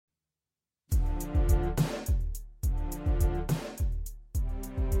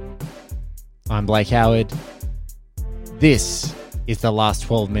I'm Blake Howard. This is the last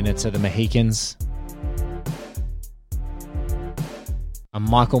 12 minutes of the Mohicans. A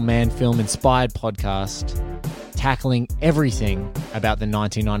Michael Mann film-inspired podcast tackling everything about the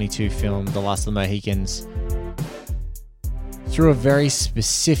 1992 film The Last of the Mohicans through a very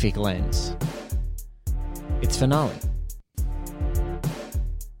specific lens. Its finale.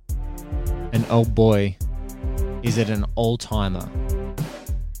 And oh boy, is it an all-timer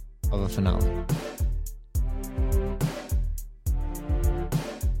of a finale.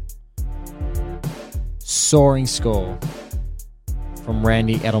 Soaring score from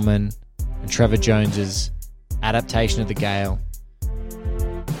Randy Edelman and Trevor Jones's adaptation of The Gale.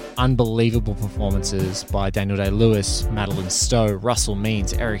 Unbelievable performances by Daniel Day-Lewis, Madeline Stowe, Russell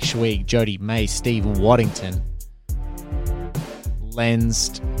Means, Eric Schweig, Jodie May, Steve Waddington.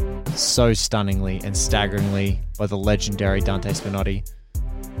 Lensed so stunningly and staggeringly by the legendary Dante Spinotti,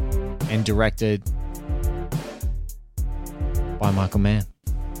 and directed by Michael Mann.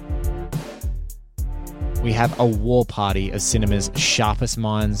 We have a war party of cinema's sharpest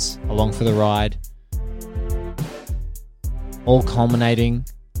minds along for the ride, all culminating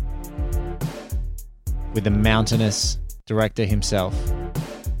with the mountainous director himself,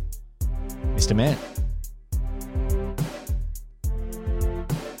 Mr. Mann.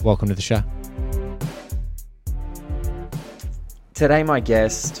 Welcome to the show. Today my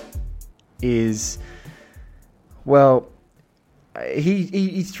guest is, well,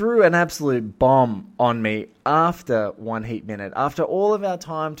 he threw an absolute bomb on me after One Heat Minute. After all of our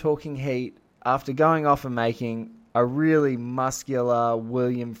time talking Heat, after going off and making a really muscular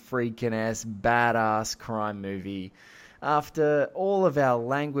William Friedkin-esque badass crime movie, after all of our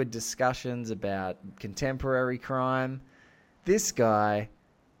languid discussions about contemporary crime, this guy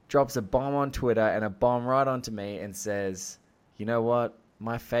drops a bomb on Twitter and a bomb right onto me and says, you know what?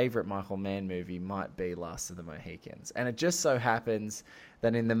 My favorite Michael Mann movie might be Last of the Mohicans. And it just so happens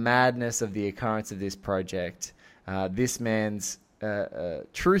that in the madness of the occurrence of this project, this man's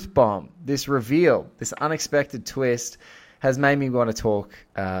truth bomb, this reveal, this unexpected twist has made me want to talk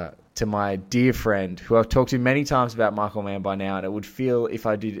to my dear friend, who I've talked to many times about Michael Mann by now, and it would feel, if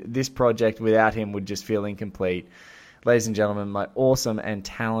I did this project without him, would just feel incomplete. Ladies and gentlemen, my awesome and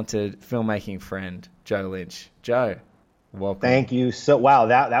talented filmmaking friend, Joe Lynch. Joe, welcome. Thank you. So, wow,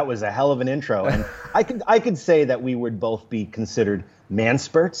 that was a hell of an intro. And I could say that we would both be considered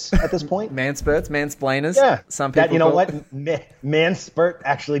manspurts at this point. Manspurts, mansplainers. Yeah. Some people that, you know what? Manspurt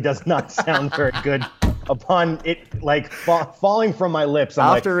actually does not sound very good upon it, like, falling from my lips.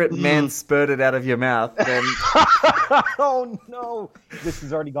 After it man-spurted out of your mouth, then... Oh, no. This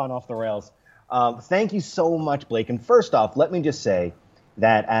has already gone off the rails. Thank you so much, Blake. And first off, let me just say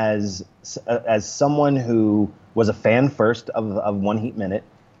that as someone who was a fan first of One Heat Minute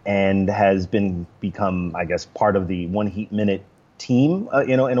and has become, I guess, part of the One Heat Minute team,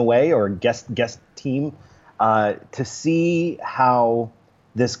 in a way, or guest team, to see how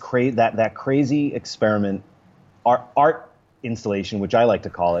this that crazy experiment, art installation, which I like to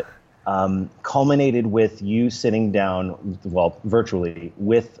call it, culminated with you sitting down, well, virtually,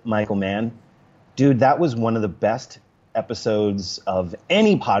 with Michael Mann. Dude, that was one of the best episodes of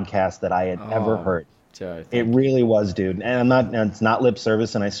any podcast that I had ever heard. Joe, it really was, dude. And it's not lip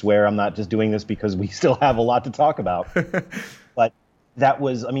service, and I swear I'm not just doing this because we still have a lot to talk about. But that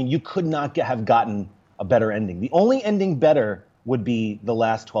was, I mean, you could not have gotten a better ending. The only ending better would be the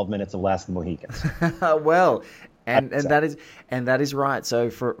last 12 minutes of Last of the Mohicans. Well, and that is right. So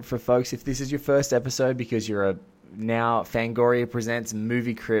for folks, if this is your first episode because you're a now FANGORIA Presents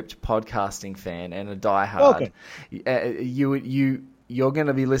Movie CRYPT podcasting fan and a diehard, you're going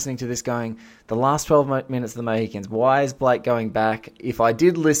to be listening to this going, the last 12 minutes of the Mohicans, why is Blake going back? If I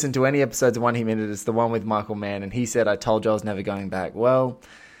did listen to any episodes of One Heat Minute, it's the one with Michael Mann, and he said, I told you I was never going back. Well,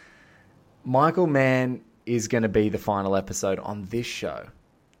 Michael Mann is going to be the final episode on this show.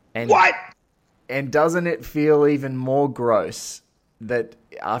 And what? And doesn't it feel even more gross that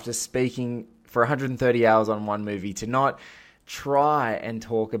after speaking for 130 hours on one movie, to not try and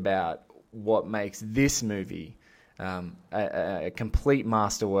talk about what makes this movie a complete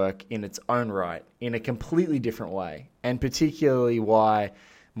masterwork in its own right, in a completely different way, and particularly why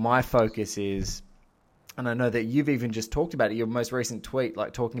my focus is, and I know that you've even just talked about it, your most recent tweet,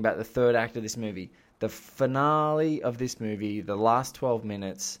 like talking about the third act of this movie, the finale of this movie, the last 12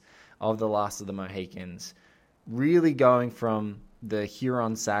 minutes of The Last of the Mohicans, really going from the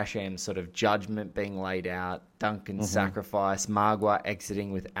Huron Sachem sort of judgment being laid out, Duncan's sacrifice, Margwa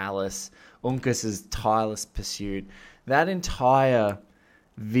exiting with Alice, Uncas's tireless pursuit, that entire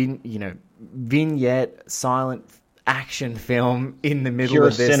vignette, silent action film in the middle pure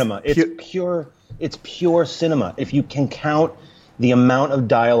of this. Cinema. It's pure cinema. If you can count the amount of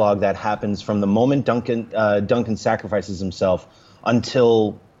dialogue that happens from the moment Duncan sacrifices himself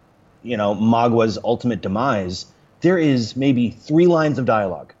until, Magwa's ultimate demise, there is maybe 3 lines of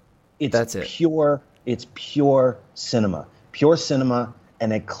dialogue. That's it. It's pure cinema. Pure cinema,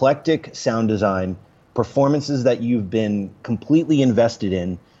 an eclectic sound design, performances that you've been completely invested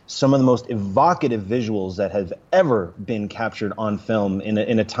in, some of the most evocative visuals that have ever been captured on film in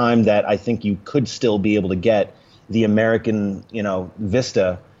a time that I think you could still be able to get the American,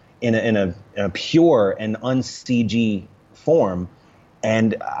 vista in a pure and un-CG form.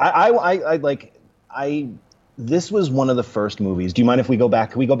 And this was one of the first movies. Do you mind if we go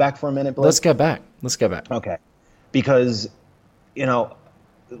back? Can we go back for a minute, Blake? Let's go back. Okay. Because,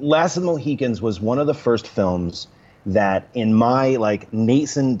 Last of the Mohicans was one of the first films that in my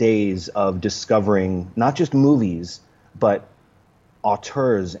nascent days of discovering not just movies, but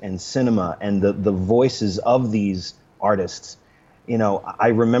auteurs and cinema and the voices of these artists. I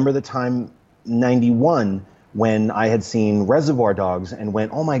remember the time 91 when I had seen Reservoir Dogs and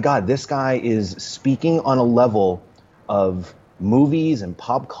went, oh my God, this guy is speaking on a level of movies and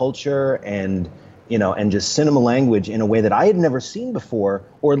pop culture and just cinema language in a way that I had never seen before,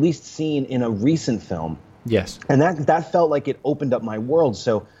 or at least seen in a recent film. Yes. And that felt like it opened up my world.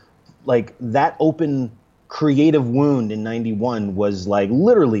 So that open creative wound in 91 was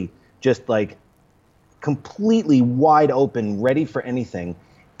literally just completely wide open, ready for anything.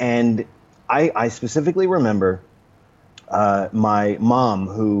 And I specifically remember my mom,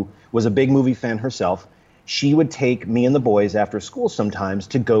 who was a big movie fan herself. She would take me and the boys after school sometimes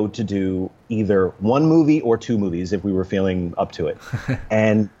to go to do either one movie or 2 movies if we were feeling up to it.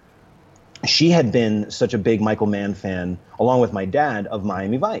 And she had been such a big Michael Mann fan, along with my dad, of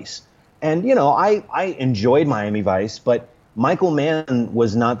Miami Vice. And, I enjoyed Miami Vice, but Michael Mann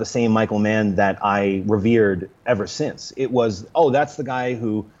was not the same Michael Mann that I revered ever since. It was, that's the guy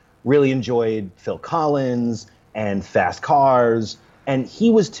who really enjoyed Phil Collins and Fast Cars. And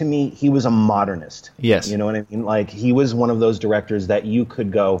to me, he was a modernist. Yes. You know what I mean? He was one of those directors that you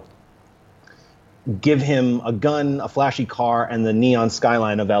could go, give him a gun, a flashy car, and the neon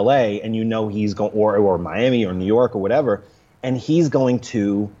skyline of L.A., and he's going, or Miami or New York or whatever, and he's going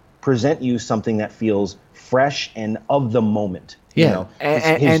to present you something that feels fresh and of the moment. Yeah,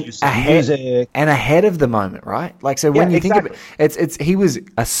 and ahead of the moment, right? When you think of it, he was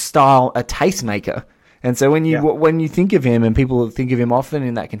a tastemaker. And so when you think of him, and people think of him often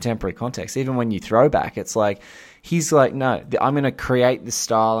in that contemporary context, even when you throw back, it's he's no, I'm going to create the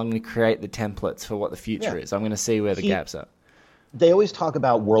style, I'm going to create the templates for what the future is. I'm going to see where the gaps are. They always talk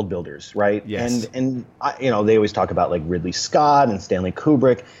about world builders, right? Yes. And they always talk about Ridley Scott and Stanley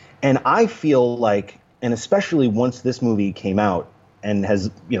Kubrick. And I feel and especially once this movie came out and has,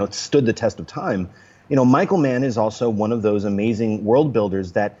 stood the test of time, Michael Mann is also one of those amazing world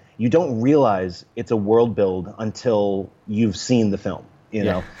builders that you don't realize it's a world build until you've seen the film.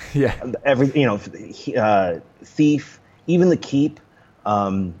 Yeah. Thief, even The Keep,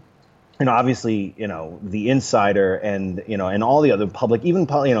 obviously, The Insider, and all the other public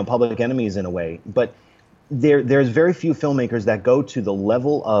enemies in a way. But there's very few filmmakers that go to the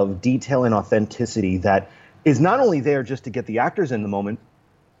level of detail and authenticity that is not only there just to get the actors in the moment,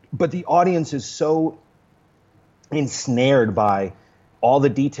 but the audience is so ensnared by all the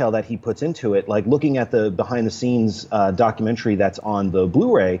detail that he puts into it. Looking at the behind the scenes documentary that's on the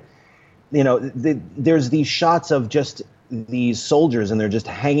Blu-ray, there's these shots of just these soldiers, and they're just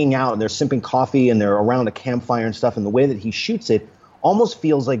hanging out, and they're sipping coffee, and they're around a campfire and stuff, and the way that he shoots it almost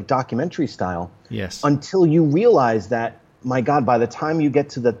feels like documentary style. Yes. Until you realize that, my God, by the time you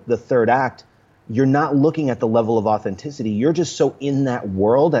get to the third act, you're not looking at the level of authenticity. You're just so in that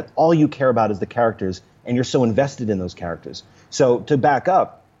world that all you care about is the characters, and you're so invested in those characters. So to back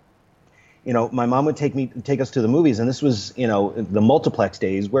up, my mom would take us to the movies, and this was, the multiplex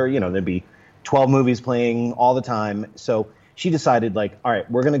days where, there'd be 12 movies playing all the time. So she decided, all right,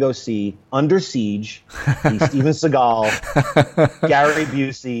 we're going to go see Under Siege, the Steven Seagal, Gary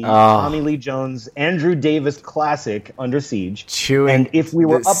Busey, Tommy Lee Jones, Andrew Davis classic, Under Siege. And if we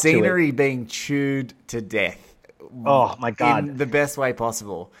were up to it, scenery being chewed to death. Oh my God! In the best way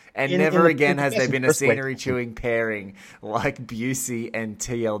possible, and never again has there been a scenery chewing pairing like Busey and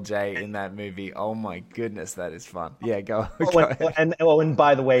TLJ in that movie. Oh my goodness, that is fun. Yeah, go ahead. And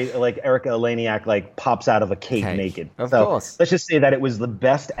by the way, Erica Eleniak pops out of a cake naked. Of course. Let's just say that it was the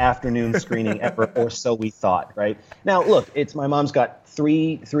best afternoon screening ever, or so we thought. Right now, look, it's my mom's got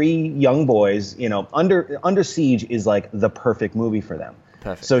three young boys. Under Siege is the perfect movie for them.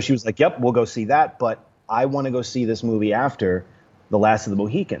 Perfect. So she was like, "Yep, we'll go see that," but I want to go see this movie after The Last of the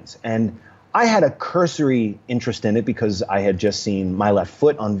Mohicans. And I had a cursory interest in it because I had just seen My Left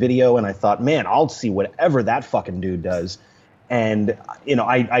Foot on video, and I thought, man, I'll see whatever that fucking dude does. And,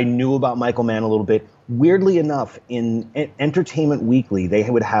 I knew about Michael Mann a little bit. Weirdly enough, in Entertainment Weekly, they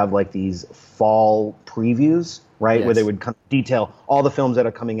would have like these fall previews, right? Yes. Where they would detail all the films that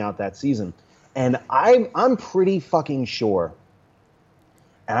are coming out that season. And I'm pretty fucking sure,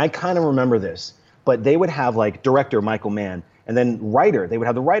 and I kind of remember this, but they would have like director Michael Mann, and then writer, they would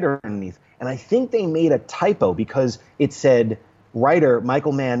have the writer underneath. And I think they made a typo because it said writer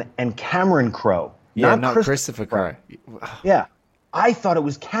Michael Mann and Cameron Crowe. Yeah, not Christopher Crowe. Yeah. I thought it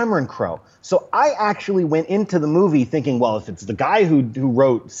was Cameron Crowe. So I actually went into the movie thinking, well, if it's the guy who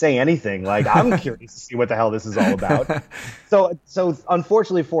wrote Say Anything, like, I'm curious to see what the hell this is all about. So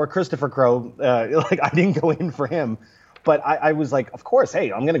unfortunately for Christopher Crowe, I didn't go in for him. But I was like, of course,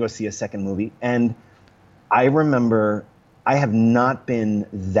 hey, I'm going to go see a second movie. And I remember I have not been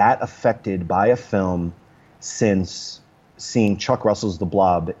that affected by a film since seeing Chuck Russell's The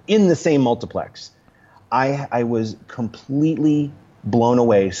Blob in the same multiplex. I was completely blown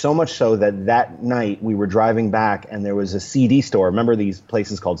away, so much so that night we were driving back and there was a CD store. Remember these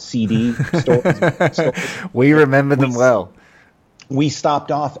places called CD stores? We remember them well. We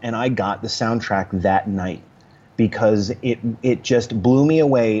stopped off and I got the soundtrack that night because it just blew me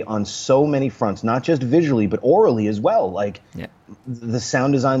away on so many fronts, not just visually, but orally as well. Like the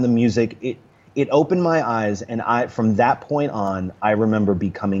sound design, the music, it opened my eyes, and from that point on, I remember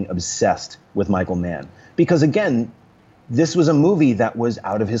becoming obsessed with Michael Mann. Because again, this was a movie that was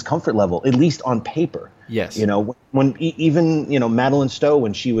out of his comfort level, at least on paper. Yes. When even Madeline Stowe,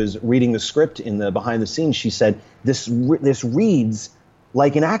 when she was reading the script in the behind the scenes, she said this reads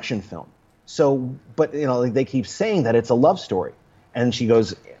like an action film. So, but they keep saying that it's a love story, and she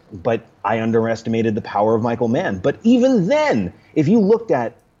goes, but I underestimated the power of Michael Mann. But even then, if you looked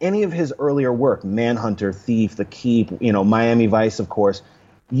at any of his earlier work, Manhunter, Thief, The Keep, Miami Vice, of course,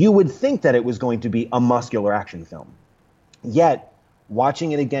 you would think that it was going to be a muscular action film. Yet,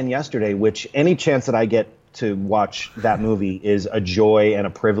 watching it again yesterday, which any chance that I get to watch that movie is a joy and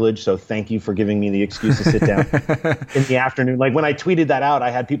a privilege, so thank you for giving me the excuse to sit down in the afternoon. Like, when I tweeted that out, I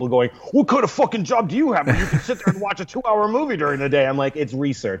had people going, what kind of fucking job do you have where you can sit there and watch a 2-hour movie during the day? I'm like, it's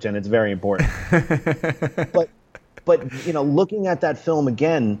research, and it's very important. But looking at that film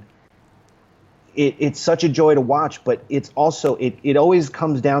again, it's such a joy to watch, but it's also, it always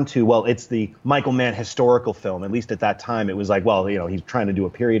comes down to, well, it's the Michael Mann historical film. At least at that time, it was like, well, he's trying to do a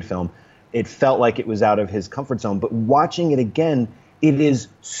period film. It felt like it was out of his comfort zone. But watching it again, it is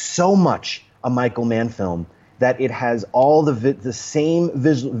so much a Michael Mann film that it has all the same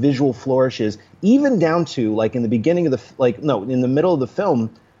visual flourishes, even down to, like, in the beginning of in the middle of the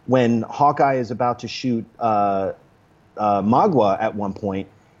film, when Hawkeye is about to shoot Magua at one point.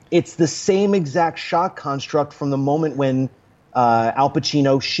 It's the same exact shot construct from the moment when Al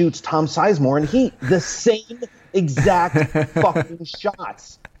Pacino shoots Tom Sizemore in Heat. The same exact fucking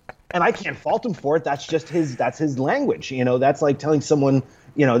shots. And I can't fault him for it. That's just his language. That's like telling someone,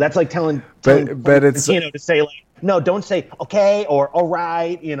 that's like telling but it's to say, like, no, don't say okay or all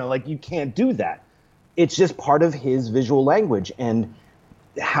right. Like, you can't do that. It's just part of his visual language, and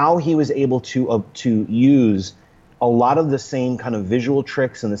how he was able to use a lot of the same kind of visual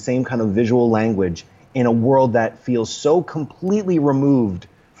tricks and the same kind of visual language in a world that feels so completely removed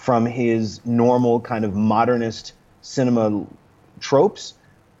from his normal kind of modernist cinema tropes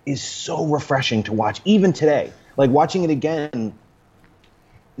is so refreshing to watch, even today. Like, watching it again,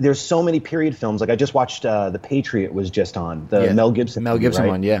 there's so many period films. Like, I just watched The Patriot was just on, the Mel Gibson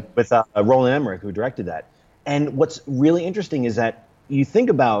one, yeah. With Roland Emmerich, who directed that. And what's really interesting is that you think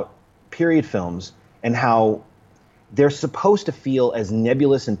about period films and how they're supposed to feel as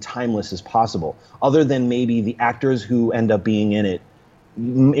nebulous and timeless as possible, other than maybe the actors who end up being in it.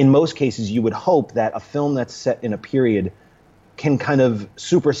 In most cases, you would hope that a film that's set in a period can kind of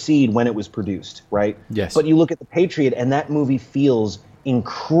supersede when it was produced, right? Yes. But you look at The Patriot, and that movie feels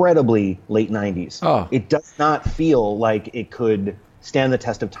incredibly late 90s. Oh. It does not feel like it could stand the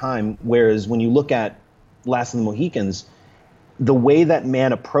test of time, whereas when you look at Last of the Mohicans, the way that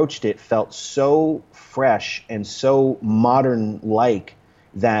Mann approached it felt so fresh and so modern-like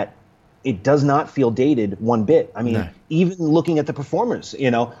that it does not feel dated one bit. I mean, even looking at the performers,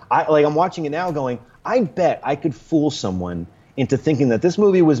 I'm watching it now going, I bet I could fool someone into thinking that this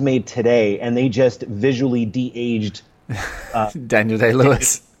movie was made today and they just visually de-aged Daniel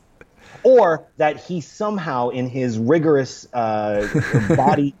Day-Lewis. Or that he somehow, in his rigorous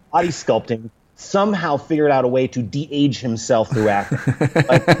body sculpting, somehow figured out a way to de-age himself through acting.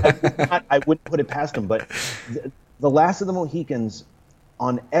 I wouldn't put it past him. But the Last of the Mohicans,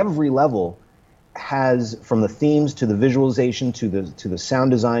 on every level, has, from the themes to the visualization to the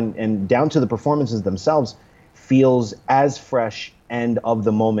sound design and down to the performances themselves, feels as fresh and of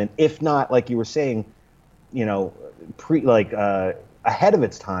the moment, if not, like you were saying, ahead of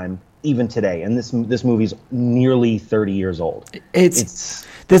its time, even today. And this movie's nearly 30 years old. It's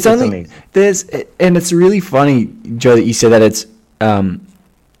amazing. And it's really funny, Joe, that you said that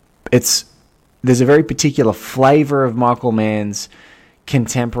there's a very particular flavor of Michael Mann's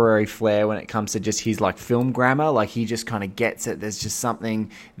contemporary flair when it comes to just his like film grammar. Like, he just kind of gets it. There's just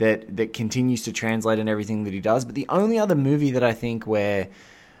something that continues to translate in everything that he does. But the only other movie that I think where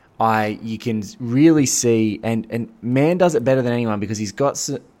you can really see, and Mann does it better than anyone because he's got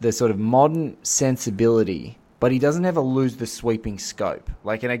the sort of modern sensibility, but he doesn't ever lose the sweeping scope.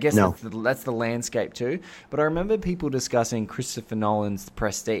 Like, and I guess that's the landscape too. But I remember people discussing Christopher Nolan's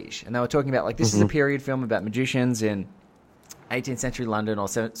Prestige, and they were talking about like, this is a period film about magicians in 18th century London, early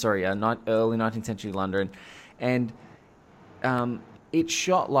 19th century London, and it's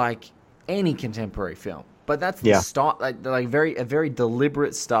shot like any contemporary film. But that's the style, a very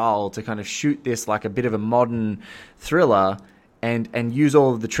deliberate style to kind of shoot this like a bit of a modern thriller, and use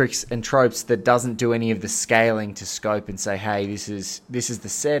all of the tricks and tropes that doesn't do any of the scaling to scope and say, hey, this is the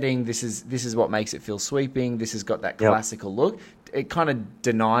setting, this is what makes it feel sweeping, this has got that classical look. It kind of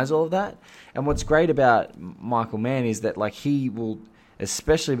denies all of that. And what's great about Michael Mann is that like, he will,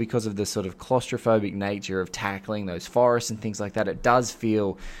 especially because of the sort of claustrophobic nature of tackling those forests and things like that, it does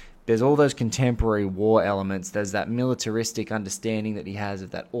feel there's all those contemporary war elements. There's that militaristic understanding that he has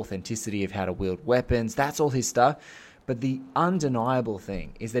of that authenticity of how to wield weapons. That's all his stuff. But the undeniable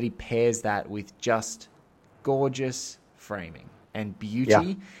thing is that he pairs that with just gorgeous framing and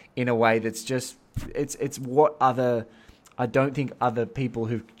beauty in a way that's just, it's what I don't think other people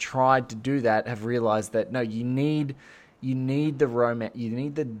who've tried to do that have realized that, no, you need the romance, you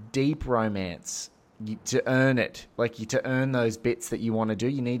need the deep romance to earn it, to earn those bits that you want to do.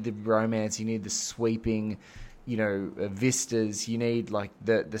 You need the romance, you need the sweeping, vistas, you need like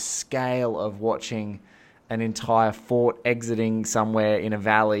the scale of watching an entire fort exiting somewhere in a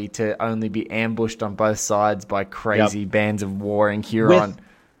valley to only be ambushed on both sides by crazy bands of warring Huron.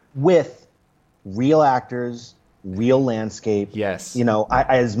 With real actors, real landscape. Yes.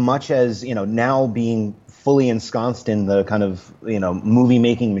 As much as, now being fully ensconced in the kind of, movie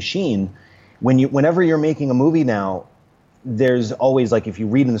making machine, whenever you're making a movie now, there's always, like, if you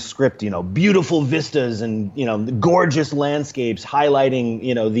read in the script, beautiful vistas and, gorgeous landscapes highlighting,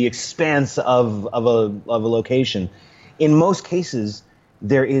 the expanse of a location. In most cases,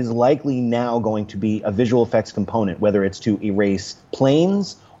 there is likely now going to be a visual effects component, whether it's to erase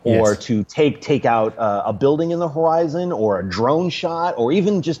planes or to take out a building in the horizon or a drone shot or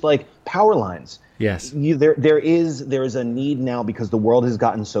even just like power lines. Yes. There is a need now, because the world has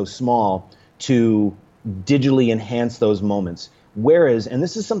gotten so small, to digitally enhance those moments. Whereas, and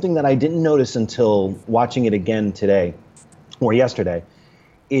this is something that I didn't notice until watching it again today or yesterday,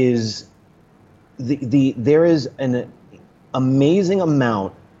 is there is an amazing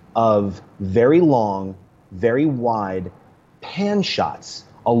amount of very long, very wide pan shots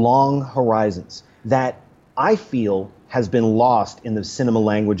along horizons that I feel has been lost in the cinema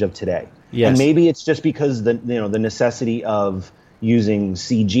language of today. Yes. And maybe it's just because the necessity of using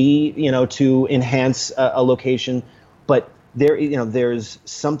CG, to enhance a location, but there's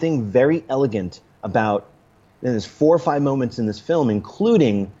something very elegant about. And there's 4 or 5 moments in this film,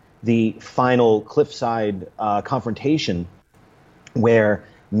 including the final cliffside confrontation, where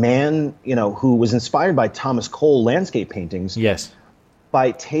Mann, who was inspired by Thomas Cole landscape paintings,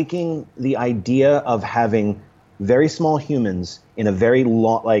 by taking the idea of having very small humans in a very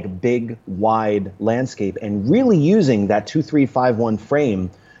big, wide landscape, and really using that 2-3-5-1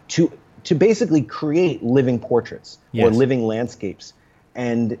 frame to basically create living portraits or living landscapes.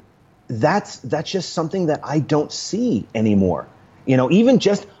 And that's just something that I don't see anymore. Even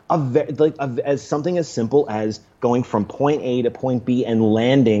just as something as simple as going from point A to point B and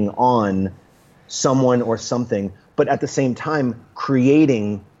landing on someone or something, but at the same time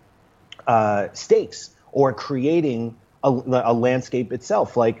creating stakes or creating a landscape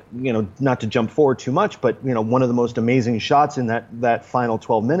itself. Like, not to jump forward too much, but one of the most amazing shots in that final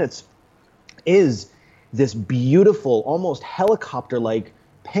 12 minutes is this beautiful, almost helicopter-like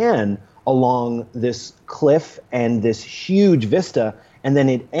pan along this cliff and this huge vista, and then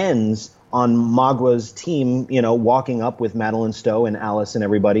it ends on Magua's team, walking up with Madeline Stowe and Alice and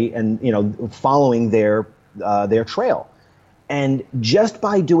everybody, and following their trail. And just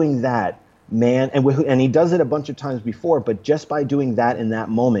by doing that, man, and he does it a bunch of times before, but just by doing that in that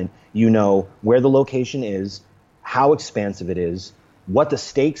moment, you know where the location is, how expansive it is, what the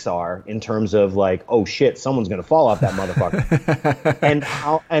stakes are in terms of like, oh shit, someone's going to fall off that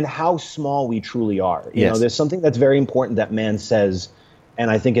motherfucker, and how small we truly are. You know, there's something that's very important that Mann says,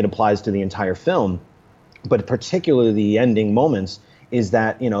 and I think it applies to the entire film, but particularly the ending moments, is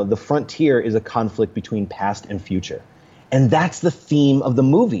that, you know, the frontier is a conflict between past and future. And that's the theme of the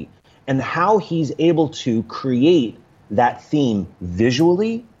movie. And how he's able to create that theme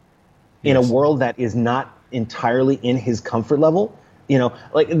visually in a world that is not entirely in his comfort level. You know,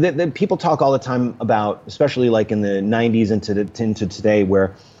 like the people talk all the time about, especially like in the 90s into today,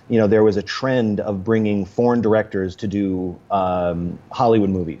 where, you know, there was a trend of bringing foreign directors to do Hollywood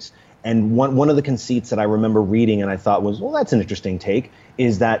movies. And one of the conceits that I remember reading and I thought was, well, that's an interesting take,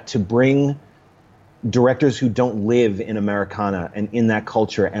 is that to bring directors who don't live in Americana and in that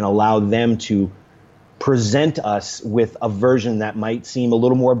culture and allow them to present us with a version that might seem a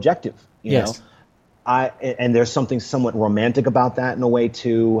little more objective, you know? And there's something somewhat romantic about that in a way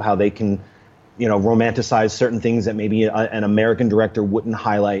too, how they can, you know, romanticize certain things that maybe an American director wouldn't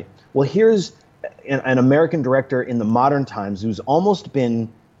highlight. Well, here's an American director in the modern times who's almost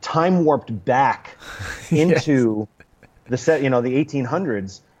been time warped back into the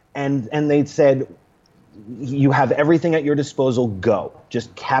 1800s, and they said, you have everything at your disposal, go.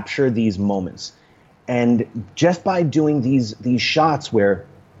 Just capture these moments. And just by doing these shots where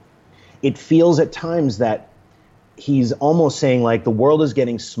it feels at times that he's almost saying, like, the world is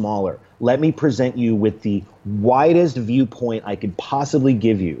getting smaller. Let me present you with the widest viewpoint I could possibly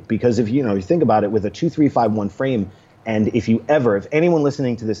give you. Because if you think about it with a 2:3:5:1 frame, and if anyone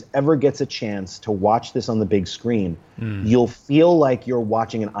listening to this ever gets a chance to watch this on the big screen, you'll feel like you're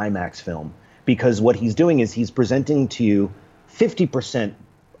watching an IMAX film. Because what he's doing is he's presenting to you 50%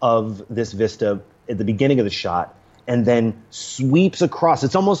 of this vista at the beginning of the shot, and then sweeps across.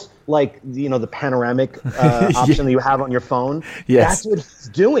 It's almost like, the panoramic option that you have on your phone. That's what he's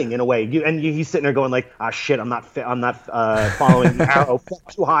doing in a way. He's sitting there going like, ah, shit, I'm not following the arrow.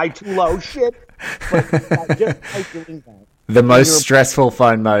 Too high, too low, shit. But just by doing that, the most stressful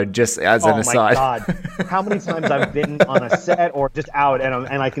phone mode, just as an aside. Oh my God. How many times I've been on a set or just out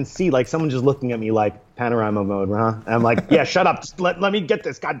and I can see like someone just looking at me like, panorama mode, huh? And I'm like, yeah, shut up. Just let me get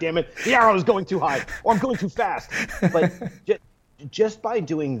this. God damn it. The arrow is going too high or I'm going too fast. But just by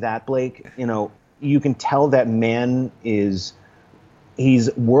doing that, Blake, you can tell that Mann he's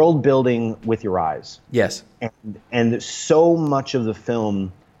world building with your eyes. Yes. And so much of the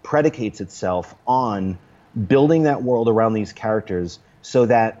film predicates itself on building that world around these characters so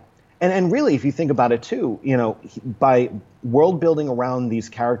that, and really, if you think about it too, by world building around these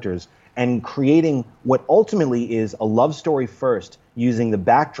characters and creating what ultimately is a love story first, using the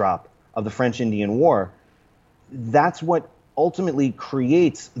backdrop of the French Indian War, that's what ultimately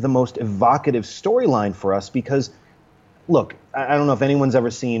creates the most evocative storyline for us. Because, look, I don't know if anyone's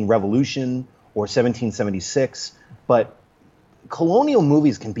ever seen Revolution or 1776, but colonial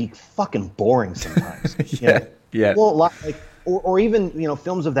movies can be fucking boring sometimes. Yeah. Well, or even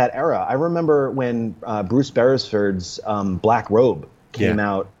films of that era. I remember when Bruce Beresford's Black Robe came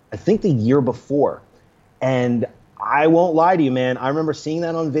out, I think the year before, and I won't lie to you, man. I remember seeing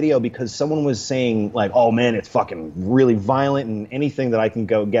that on video because someone was saying like, "Oh man, it's fucking really violent," and anything that I can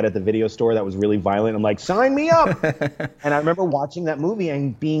go get at the video store that was really violent, I'm like, "Sign me up!" And I remember watching that movie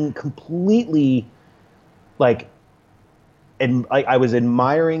and being completely like. And I was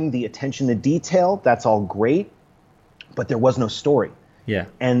admiring the attention to detail. That's all great, but there was no story. Yeah.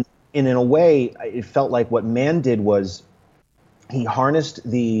 And in a way, it felt like what Mann did was he harnessed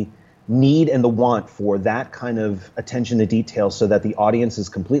the need and the want for that kind of attention to detail so that the audience is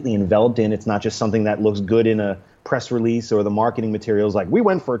completely enveloped in. It's not just something that looks good in a press release or the marketing materials. Like, we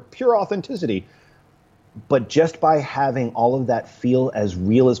went for pure authenticity. But just by having all of that feel as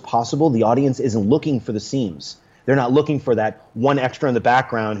real as possible, the audience isn't looking for the seams. They're not looking for that one extra in the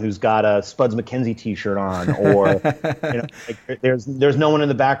background who's got a Spuds MacKenzie T-shirt on, or there's no one in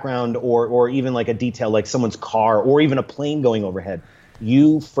the background, or even like a detail like someone's car, or even a plane going overhead.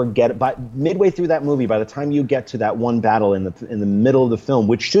 You forget. But midway through that movie, by the time you get to that one battle in the middle of the film,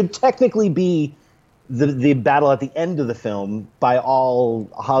 which should technically be the battle at the end of the film by all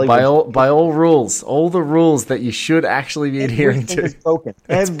Hollywood, by all rules, all the rules that you should actually be adhering to, is broken.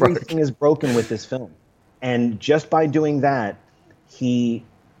 Everything is broken with this film. And just by doing that, he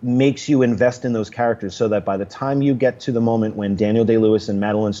makes you invest in those characters so that by the time you get to the moment when Daniel Day-Lewis and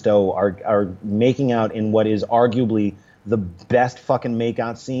Madeline Stowe are making out in what is arguably the best fucking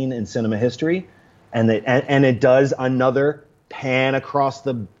make-out scene in cinema history, and it does another pan across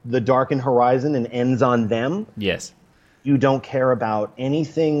the darkened horizon and ends on them. Yes. You don't care about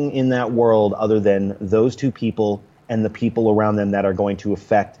anything in that world other than those two people and the people around them that are going to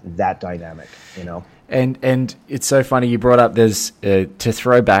affect that dynamic, you know? And it's so funny you brought up there's to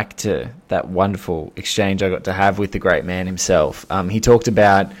throw back to that wonderful exchange I got to have with the great man himself. He talked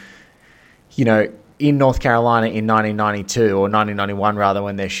about, you know, in North Carolina in 1992 or 1991 rather,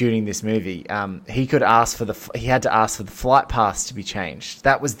 when they're shooting this movie, he had to ask for the flight pass to be changed.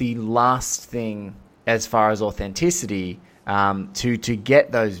 That was the last thing as far as authenticity to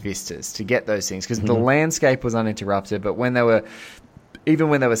get those vistas, to get those things, because the landscape was uninterrupted. But when they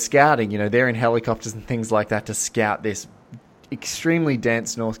were scouting, you know, they're in helicopters and things like that to scout this extremely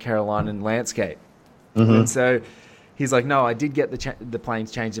dense North Carolinian landscape. And so he's like, no, I did get the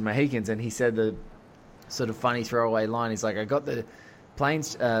planes changed in Mohicans. And he said the sort of funny throwaway line, he's like, I got the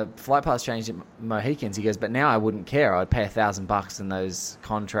planes flight pass changed in Mohicans. He goes, but now I wouldn't care. I'd pay $1,000 and those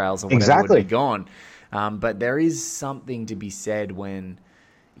contrails or whatever would be gone. But there is something to be said when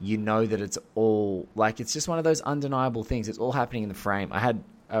you know that it's all, like, it's just one of those undeniable things. It's all happening in the frame. I had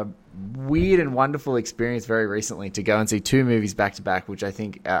a weird and wonderful experience very recently to go and see two movies back to back, which I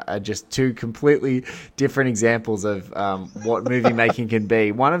think are just two completely different examples of what movie making can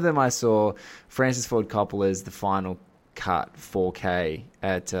be. One of them I saw Francis Ford Coppola's The Final Cut 4K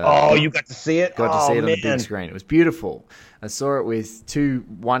at you got to see it? Got to see it on the big screen. It was beautiful. I saw it with two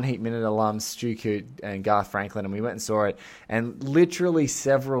One Heat Minute alums, Stu Coote and Garth Franklin, and we went and saw it. And literally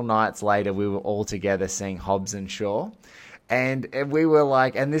several nights later, we were all together seeing Hobbs and Shaw. And we were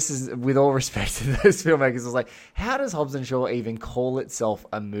like, and this is with all respect to those filmmakers, it was like, how does Hobbs and Shaw even call itself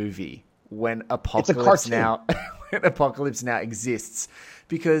a movie when Apocalypse now exists?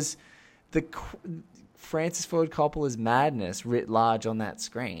 Because the Francis Ford Coppola's madness writ large on that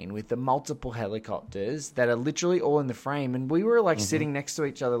screen with the multiple helicopters that are literally all in the frame, and we were like sitting next to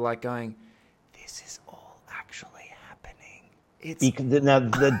each other, like going, "This is all actually happening."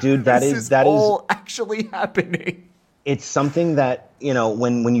 That is all actually happening. It's something that, you know,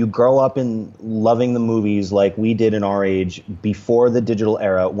 when you grow up in loving the movies like we did in our age before the digital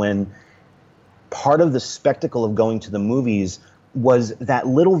era, when part of the spectacle of going to the movies was that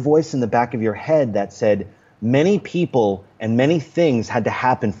little voice in the back of your head that said many people and many things had to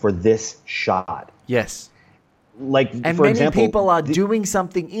happen for this shot. Yes. Like, and for many example, people are doing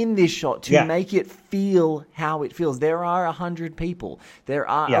something in this shot to make it feel how it feels. There are 100 people. There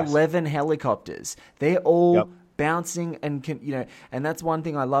are 11 helicopters. They're all bouncing and and that's one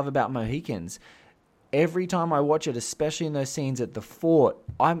thing I love about Mohicans. Every time I watch it, especially in those scenes at the fort,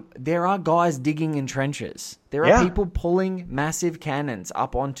 there are guys digging in trenches. There are people pulling massive cannons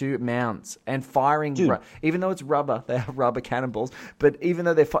up onto mounds and firing. Even though it's rubber, they are rubber cannonballs. But even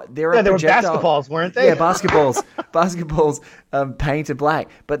though they were basketballs, weren't they? Yeah, basketballs painted black.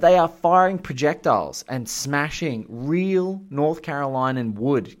 But they are firing projectiles and smashing real North Carolinian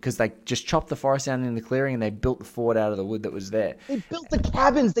wood because they just chopped the forest down in the clearing and they built the fort out of the wood that was there. They built the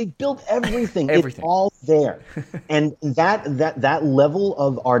cabins. They built everything. It's all there. And that level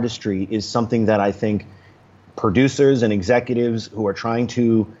of artistry is something that I think producers and executives who are trying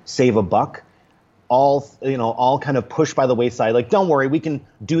to save a buck all kind of push by the wayside. Like, don't worry, we can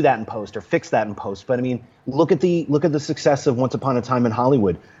do that in post or fix that in post. But I mean, look at the success of Once Upon a Time in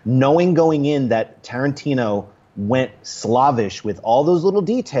Hollywood. Knowing going in that Tarantino went slavish with all those little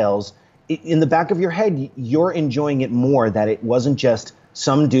details, in the back of your head, you're enjoying it more, that it wasn't just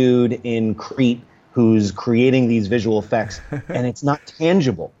some dude in Crete who's creating these visual effects and it's not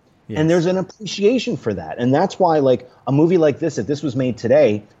tangible. Yes. And there's an appreciation for that. And that's why, like, a movie like this, if this was made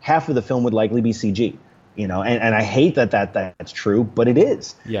today, half of the film would likely be CG, you know, and I hate that's true, but it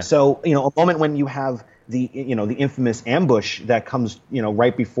is. Yeah. So, you know, a moment when you have the infamous ambush that comes, you know,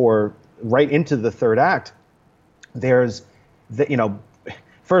 right into the third act, there's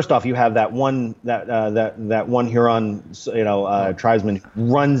first off, you have that one Huron, tribesman who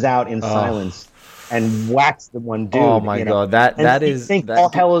runs out in silence and whacks the one dude. Oh my God, that is. You think all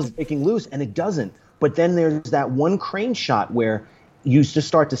hell is breaking loose, and it doesn't. But then there's that one crane shot where you just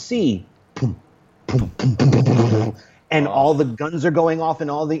start to see, boom, boom, boom, boom, boom, boom, boom, and all the guns are going off,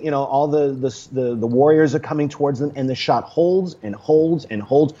 and all the warriors are coming towards them, and the shot holds and holds and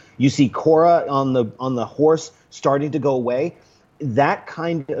holds. You see Cora on the horse starting to go away. That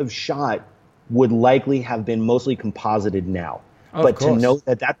kind of shot would likely have been mostly composited now. But to know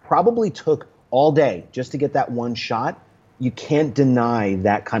that probably took all day just to get that one shot, you can't deny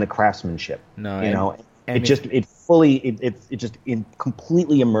that kind of craftsmanship. No, it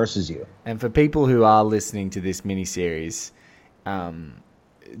completely immerses you. And for people who are listening to this miniseries,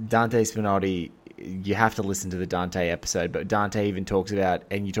 Dante Spinotti, you have to listen to the Dante episode, but Dante even talks about,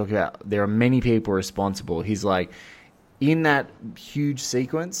 and you talk about, there are many people responsible. He's like, in that huge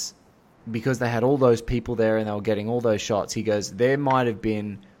sequence, because they had all those people there and they were getting all those shots, he goes, there might have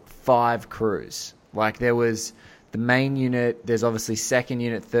been 5 crews. Like, there was the main unit, there's obviously second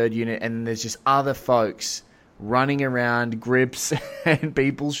unit, third unit, and there's just other folks running around, grips and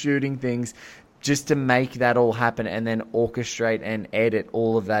people shooting things, just to make that all happen and then orchestrate and edit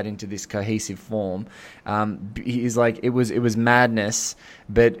all of that into this cohesive form. He's like, it was madness,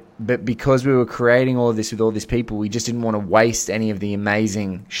 but because we were creating all of this with all these people, we just didn't want to waste any of the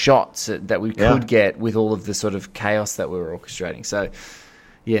amazing shots that we could get with all of the sort of chaos that we were orchestrating. So,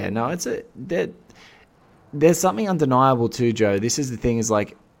 yeah, no, there's something undeniable too, Joe. This is the thing, is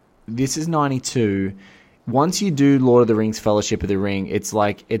like, this is 92. Once you do Lord of the Rings, Fellowship of the Ring, it's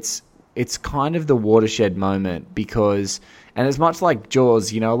like, it's kind of the watershed moment, because, and as much like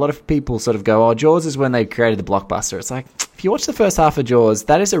Jaws, a lot of people sort of go, oh, Jaws is when they created the blockbuster. It's like, if you watch the first half of Jaws,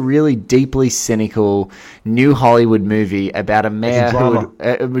 that is a really deeply cynical new Hollywood movie about a mayor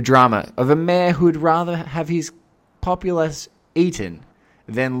drama of a mayor who would rather have his populace eaten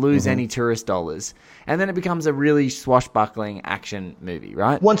than lose any tourist dollars. And then it becomes a really swashbuckling action movie,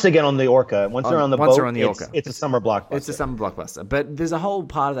 right? Once they get on the Orca, once they're on the boat, Orca. It's a summer blockbuster. It's a summer blockbuster. But there's a whole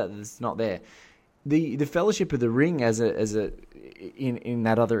part of that that's not there. The Fellowship of the Ring in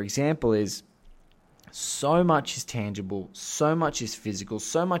that other example is, so much is tangible, so much is physical,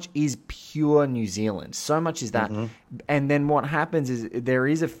 so much is pure New Zealand, so much is that. And then what happens is there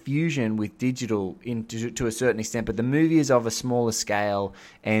is a fusion with digital to a certain extent, but the movie is of a smaller scale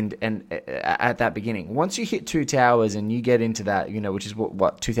and at that beginning. Once you hit Two Towers and you get into that, which is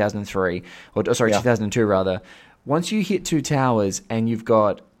what 2003, 2002 rather. Once you hit Two Towers and you've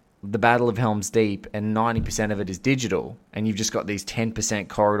got the Battle of Helm's Deep and 90% of it is digital, and you've just got these 10%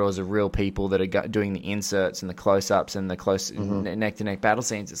 corridors of real people that are doing the inserts and the close-ups and the close neck-to-neck battle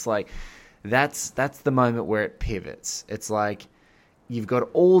scenes, it's like, that's the moment where it pivots. It's like, you've got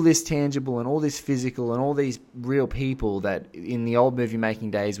all this tangible and all this physical and all these real people that in the old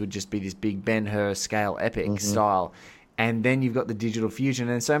movie-making days would just be this big Ben-Hur scale epic style. And then you've got the digital fusion,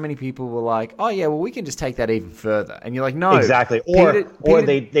 and so many people were like, "Oh yeah, well we can just take that even further." And you're like, "No, exactly." Or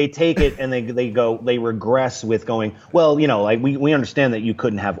they take it and they regress with going, "Well, like we understand that you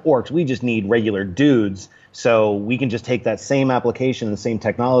couldn't have orcs. We just need regular dudes, so we can just take that same application and the same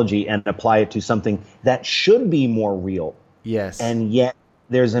technology and apply it to something that should be more real." Yes, and yet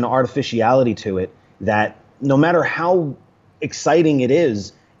there's an artificiality to it that no matter how exciting it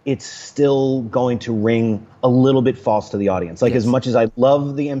is, it's still going to ring a little bit false to the audience. Like, as much as I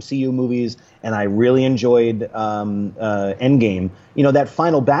love the MCU movies and I really enjoyed Endgame, that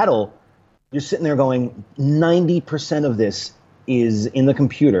final battle, you're sitting there going, 90% of this is in the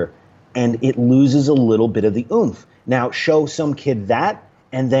computer, and it loses a little bit of the oomph. Now, show some kid that,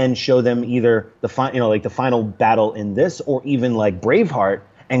 and then show them either the final battle in this, or even like Braveheart,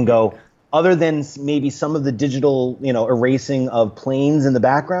 and go, other than maybe some of the digital, erasing of planes in the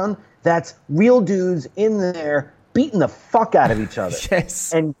background, that's real dudes in there beating the fuck out of each other.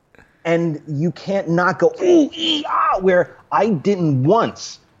 Yes. And you can't not go, ooh, ee, ah, where I didn't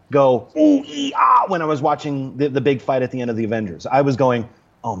once go, ooh, ee, ah, when I was watching the big fight at the end of the Avengers. I was going,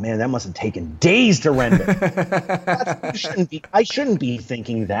 oh man, that must have taken days to render. I shouldn't be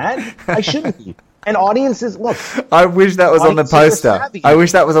thinking that. I shouldn't be. And audiences, look. I wish that was on the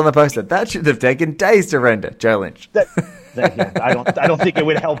poster. That should have taken days to render, Joe Lynch. I don't think it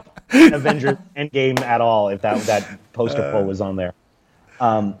would help Avengers Endgame at all if that poster pull was on there.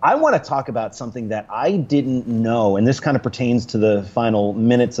 I want to talk about something that I didn't know, and this kind of pertains to the final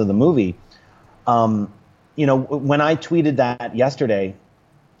minutes of the movie. When I tweeted that yesterday,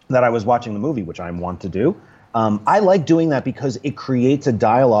 that I was watching the movie, which I want to do, I like doing that because it creates a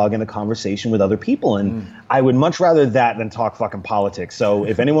dialogue and a conversation with other people. And I would much rather that than talk fucking politics. So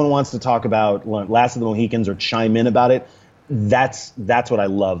if anyone wants to talk about Last of the Mohicans or chime in about it, that's what I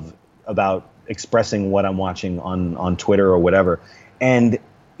love about expressing what I'm watching on Twitter or whatever. And,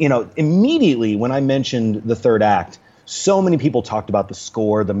 immediately when I mentioned the third act, so many people talked about the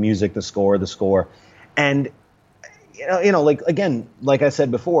score, the music, the score. And, like I said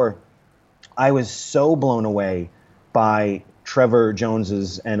before, I was so blown away by Trevor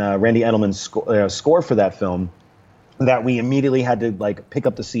Jones's and Randy Edelman's score for that film that we immediately had to pick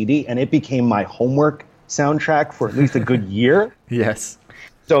up the CD, and it became my homework soundtrack for at least a good year. Yes.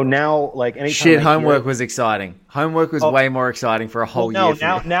 So now, anytime homework was exciting. Homework was way more exciting for a whole year.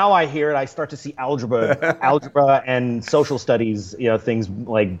 Now I hear it. I start to see algebra and social studies, things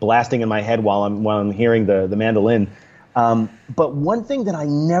blasting in my head while I'm hearing the mandolin. But one thing that I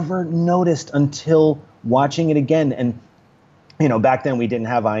never noticed until watching it again, and back then we didn't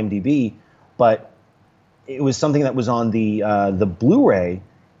have IMDb, but it was something that was on the Blu-ray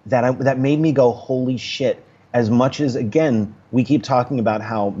that made me go, holy shit. As much as, again, we keep talking about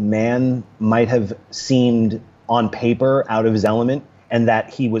how man might have seemed on paper out of his element, and that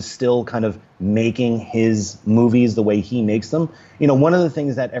he was still kind of making his movies the way he makes them. One of the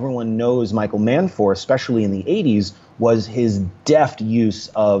things that everyone knows Michael Mann for, especially in the 80s, was his deft use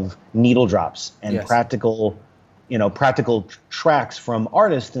of needle drops and practical tracks from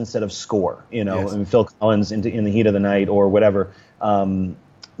artists instead of score, and Phil Collins in the Heat of the Night or whatever.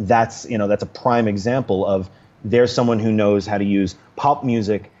 That's a prime example of there's someone who knows how to use pop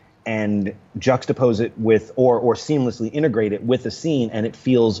music and juxtapose it with or seamlessly integrate it with a scene, and it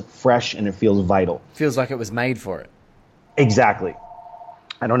feels fresh and it feels vital. Feels like it was made for it. Exactly.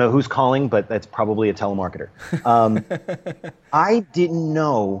 I don't know who's calling, but that's probably a telemarketer. I didn't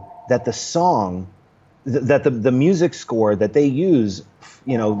know that the song, that the music score that they use,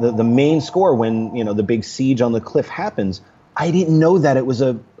 the main score when, the big siege on the cliff happens, I didn't know that it was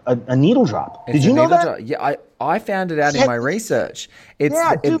a needle drop. Did you know that? Drop. Yeah, I found it out in my research.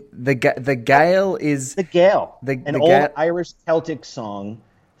 The Gale is... The Gale. An old Irish Celtic song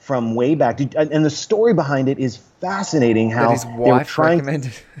from way back. And the story behind it is fascinating. How that his wife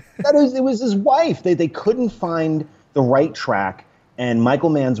recommended. It was his wife. They couldn't find the right track, and Michael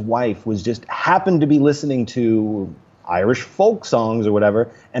Mann's wife was just happened to be listening to Irish folk songs or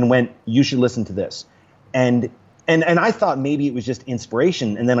whatever, and went, "You should listen to this." And I thought maybe it was just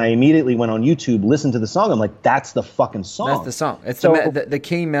inspiration, and then I immediately went on YouTube, listened to the song. I'm like, that's the fucking song. That's the song. It's the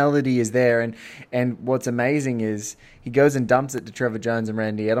key melody is there, and what's amazing is he goes and dumps it to Trevor Jones and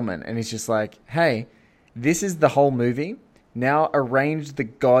Randy Edelman, and he's just like, hey, this is the whole movie. Now arrange the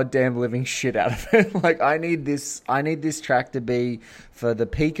goddamn living shit out of it. Like, I need this track to be for the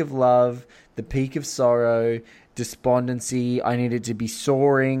peak of love, the peak of sorrow, despondency. I need it to be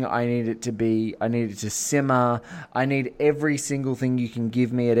soaring. I need it to simmer. I need every single thing you can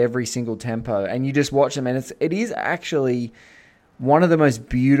give me at every single tempo. And you just watch them, and it is actually one of the most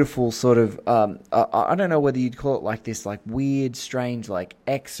beautiful sort of, I don't know whether you'd call it like this, like weird, strange, like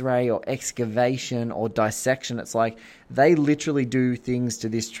X-ray or excavation or dissection. It's like they literally do things to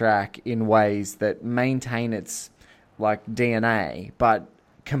this track in ways that maintain its like DNA, but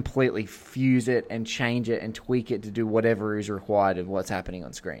completely fuse it and change it and tweak it to do whatever is required of what's happening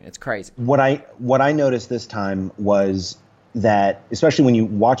on screen. It's crazy. What I noticed this time was that, especially when you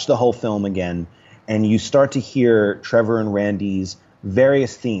watch the whole film again and you start to hear Trevor and Randy's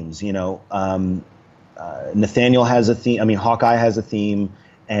various themes, Nathaniel has a theme. I mean, Hawkeye has a theme,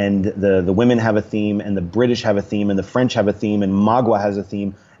 and the women have a theme, and the British have a theme, and the French have a theme, and Magua has a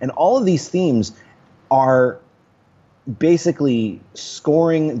theme. And all of these themes are basically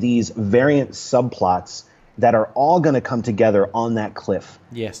scoring these variant subplots that are all going to come together on that cliff.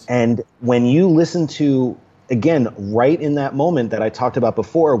 Yes. And when you listen to, again, right in that moment that I talked about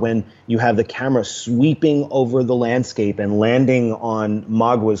before, when you have the camera sweeping over the landscape and landing on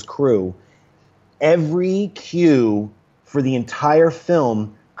Magua's crew, every cue for the entire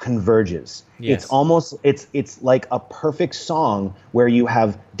film converges. Yes. It's like a perfect song where you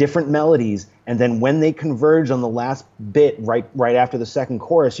have different melodies, and then when they converge on the last bit right after the second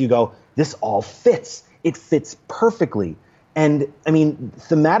chorus, you go, this all fits. It fits perfectly. And I mean,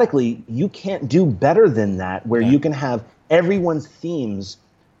 thematically, you can't do better than that, where you can have everyone's themes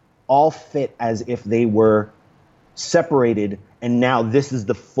all fit as if they were separated, and now this is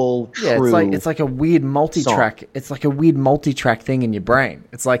the full true. Yeah, it's like a weird multi-track. Song. It's like a weird multi-track thing in your brain.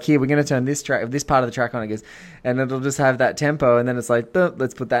 It's like, here, we're going to turn this part of the track on, it goes, and it'll just have that tempo, and then it's like,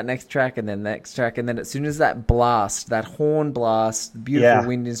 let's put that next track, and then next track, and then as soon as that blast, that horn blast, the beautiful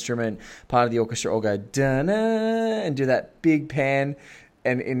wind instrument, part of the orchestra all go da-na, and do that big pan.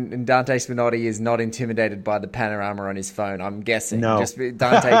 And Dante Spinotti is not intimidated by the panorama on his phone, I'm guessing. No. Just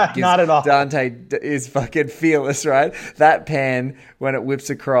Dante not at all. Dante is fucking fearless, right? That pan, when it whips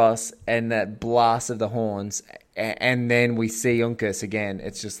across, and that blast of the horns, and then we see Uncas again,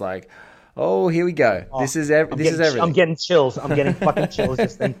 it's just like, oh, here we go. This is everything. I'm getting chills. I'm getting fucking chills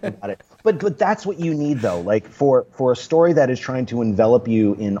just thinking about it. But that's what you need, though. Like, for a story that is trying to envelop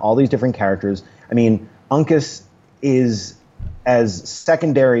you in all these different characters, I mean, Uncas is as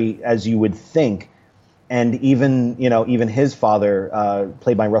secondary as you would think, and even his father,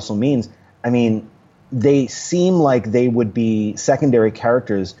 played by Russell Means, I mean, they seem like they would be secondary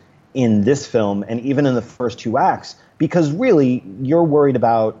characters in this film and even in the first two acts, because really you're worried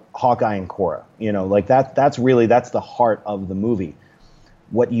about Hawkeye and Cora, like that's the heart of the movie.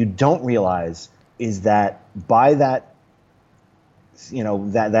 What you don't realize is that by that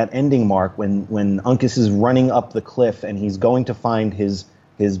that ending mark when Uncas is running up the cliff and he's going to find his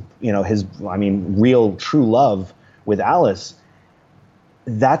real true love with Alice.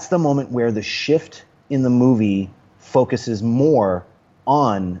 That's the moment where the shift in the movie focuses more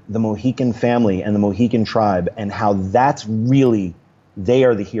on the Mohican family and the Mohican tribe and how that's really, they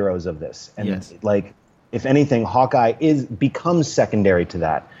are the heroes of this. And yes. like, if anything, Hawkeye becomes secondary to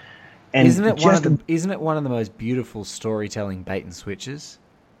that. And isn't it one of the most beautiful storytelling bait and switches?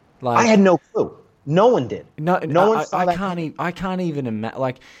 Like, I had no clue. No one did. No one saw that. I can't even imagine.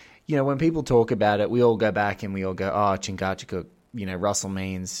 Like, when people talk about it, we all go back and we all go, "Oh, Chingachgook, Russell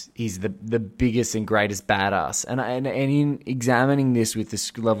Means, he's the biggest and greatest badass." And in examining this with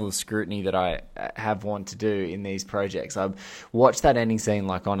this level of scrutiny that I have wanted to do in these projects, I've watched that ending scene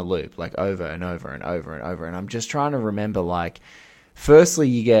like on a loop, like over and over and over and over. And I'm just trying to remember, like, firstly,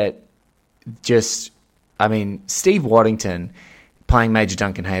 you get Steve Waddington playing Major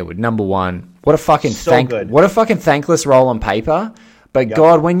Duncan Hayward, number one. What a fucking what a fucking thankless role on paper. But yep.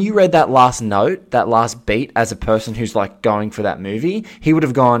 God, when you read that last note, that last beat, as a person who's like going for that movie, he would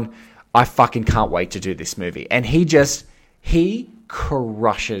have gone, I fucking can't wait to do this movie. And he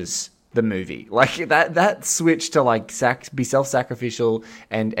crushes the movie. Like that switch to like be self-sacrificial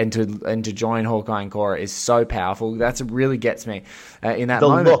and to join Hawkeye and Cora is so powerful. That's really gets me in that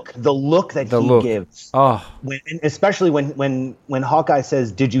moment. The look that he gives. Oh, especially when Hawkeye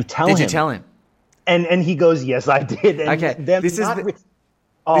says, "Did you tell him?" And he goes, "Yes, I did." And okay, this is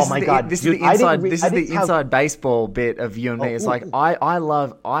the inside baseball bit of you and me. It's like I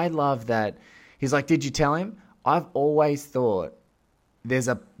love that. He's like, "Did you tell him?" I've always thought there's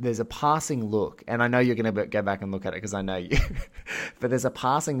a passing look, and I know you're going to go back and look at it because I know you, but there's a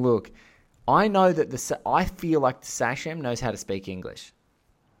passing look. I know that I feel like the Sachem knows how to speak English,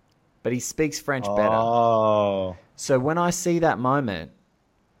 but he speaks French better. Oh, so when I see that moment,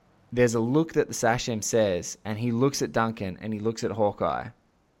 there's a look that the Sachem says, and he looks at Duncan and he looks at Hawkeye,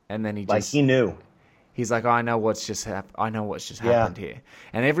 and then he knew. He's like, I know what's just happened here.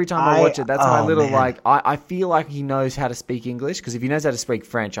 And every time I watch it, that's my little man. I feel like he knows how to speak English, because if he knows how to speak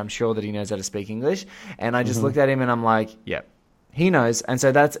French, I'm sure that he knows how to speak English. And I just looked at him and I'm like, yep, he knows. And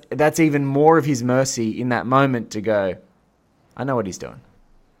so that's even more of his mercy in that moment to go, I know what he's doing.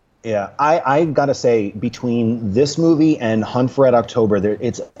 Yeah, I gotta say, between this movie and Hunt for Red October,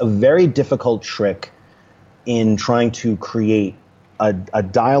 it's a very difficult trick in trying to create a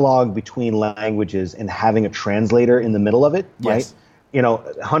dialogue between languages and having a translator in the middle of it, right?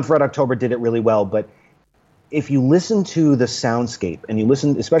 Yes. Hunt for Red October did it really well, but if you listen to the soundscape and you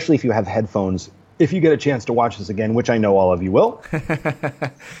listen, especially if you have headphones, if you get a chance to watch this again, which I know all of you will,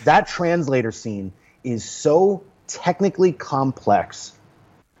 that translator scene is so technically complex.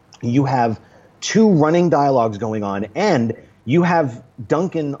 You have two running dialogues going on, and you have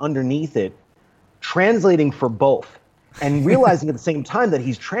Duncan underneath it translating for both, and realizing at the same time that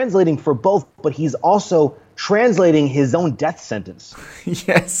he's translating for both, but he's also translating his own death sentence.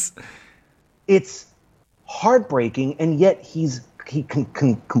 Yes. It's heartbreaking, and yet he can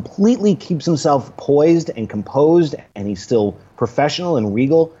completely keeps himself poised and composed, and he's still professional and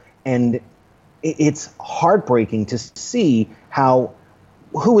regal, and it's heartbreaking to see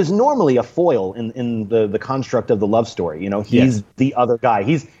who is normally a foil in the construct of the love story. He's the other guy.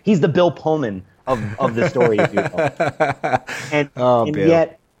 He's the Bill Pullman of the story, if you will. And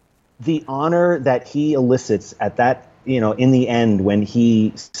yet the honor that he elicits at that, in the end when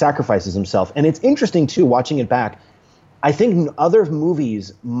he sacrifices himself. And it's interesting too, watching it back. I think other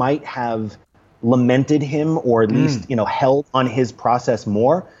movies might have lamented him, or at least, held on his process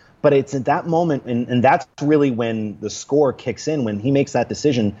more. But it's at that moment, and that's really when the score kicks in, when he makes that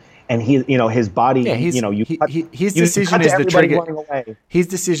decision, and his body, his decision is the trigger. His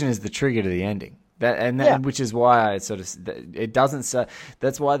decision is the trigger to the ending. Which is why it doesn't.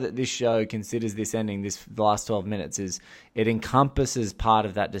 That's why this show considers this ending, the last 12 minutes, is it encompasses part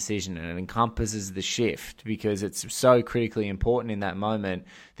of that decision, and it encompasses the shift, because it's so critically important in that moment,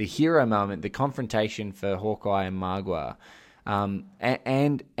 the hero moment, the confrontation for Hawkeye and Magua.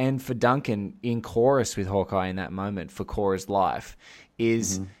 And for Duncan in chorus with Hawkeye in that moment for Cora's life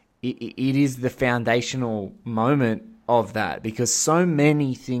is it is the foundational moment of that, because so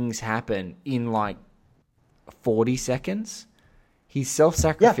many things happen in like 40 seconds. He's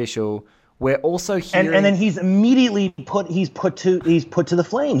self-sacrificial. Yeah. We're also hearing, and then he's immediately put to the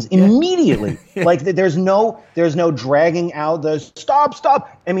flames immediately. Yeah. Like there's no dragging out the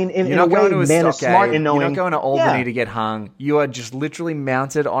stop. I mean, in a way, man is smart in knowing. You're not going to Albany to get hung. You are just literally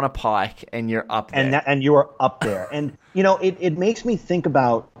mounted on a pike, and you're up there. And you are up there. And it makes me think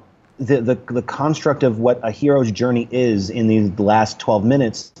about the construct of what a hero's journey is in these last 12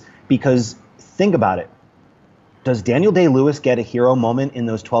 minutes. Because think about it. Does Daniel Day-Lewis get a hero moment in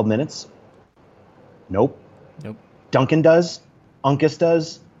those 12 minutes? Nope. Duncan does. Uncas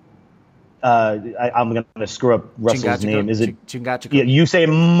does. I'm going to screw up Russell's name. Is it Chingachgook? Yeah, you say it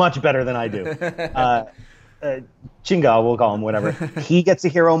much better than I do. Chinga, we'll call him whatever. He gets a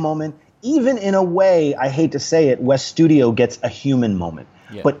hero moment. Even in a way, I hate to say it, West Studio gets a human moment.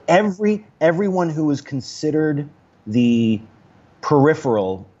 Yeah. But everyone who is considered the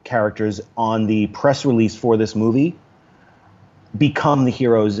peripheral characters on the press release for this movie become the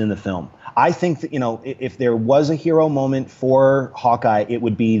heroes in the film. I think that, if there was a hero moment for Hawkeye, it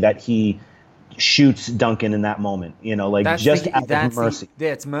would be that he shoots Duncan in that moment. Out of mercy.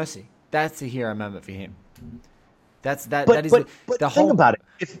 That's mercy. That's the hero moment for him. But think about it.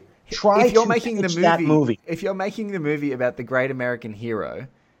 If you're making the movie, if you're making the movie about the great American hero,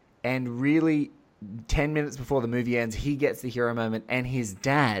 and really 10 minutes before the movie ends, he gets the hero moment, and his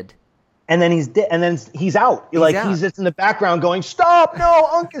dad. And then he's dead, and then he's out. He's just in the background going, "Stop! No,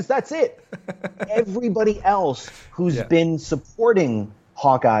 Uncas, that's it." Everybody else who's been supporting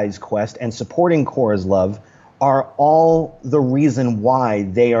Hawkeye's quest and supporting Cora's love are all the reason why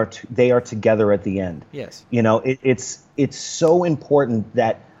they are together at the end. Yes. It's so important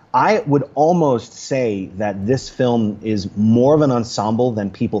that I would almost say that this film is more of an ensemble than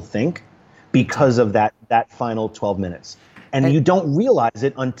people think because of that final 12 minutes. And you don't realize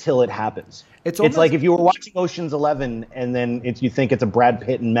it until it happens. It's like if you were watching Ocean's 11 and then you think it's a Brad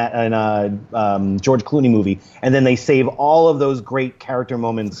Pitt and George Clooney movie, and then they save all of those great character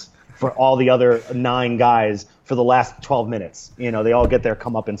moments for all the other 9 guys for the last 12 minutes. They all get their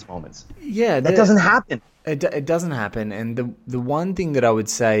comeuppance moments. Yeah. That doesn't happen. It doesn't happen. And the one thing that I would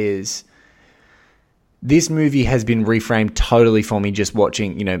say is this movie has been reframed totally for me just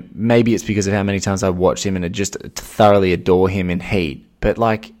watching, maybe it's because of how many times I've watched him and I just thoroughly adore him in Heat. But,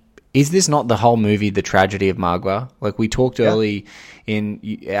 is this not the whole movie, the tragedy of Magua? We talked early in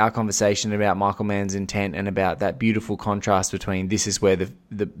our conversation about Michael Mann's intent and about that beautiful contrast between this is where the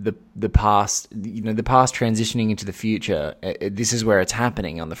past, the past transitioning into the future. This is where it's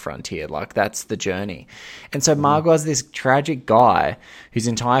happening on the frontier. That's the journey. And so Magua's this tragic guy whose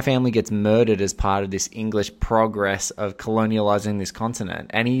entire family gets murdered as part of this English progress of colonializing this continent.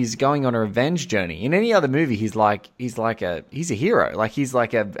 And he's going on a revenge journey. In any other movie, he's a hero. He's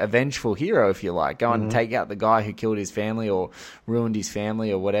like a vengeful hero, if you like. Go and take out the guy who killed his family or ruined his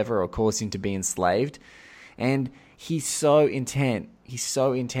family or whatever, or caused him to be enslaved. And he's so intent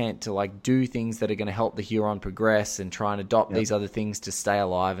to do things that are going to help the Huron progress and try and adopt these other things to stay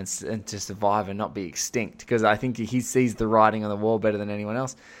alive and to survive and not be extinct, because I think he sees the writing on the wall better than anyone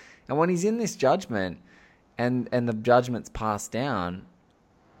else. And when he's in this judgment and the judgment's passed down,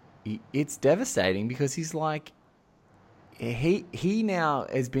 it's devastating, because he's he now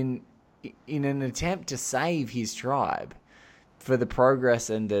has been in an attempt to save his tribe for the progress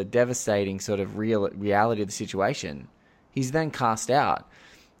and the devastating sort of reality of the situation. He's then cast out,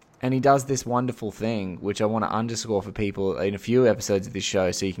 and he does this wonderful thing, which I want to underscore for people in a few episodes of this show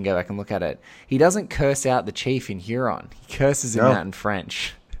so you can go back and look at it. He doesn't curse out the chief in Huron. He curses him out in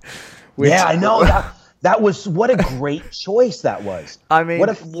French. I know. That was, what a great choice that was. I mean,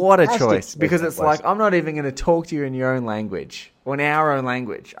 what a choice. Because it's I'm not even going to talk to you in your own language, or in our own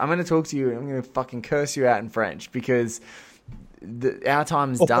language. I'm going to talk to you, and I'm going to fucking curse you out in French, because our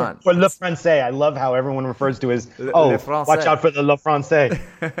time's done. For Le Français. I love how everyone refers to as, watch out for the Le Français.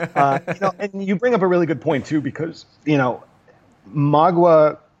 And you bring up a really good point, too, because,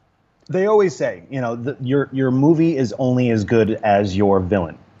 Magua, they always say, your movie is only as good as your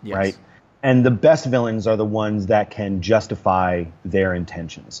villain, right? And the best villains are the ones that can justify their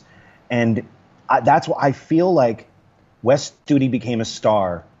intentions. And that's why I feel like Wes Studi became a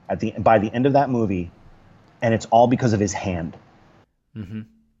star by the end of that movie, and it's all because of his hand. Mm-hmm.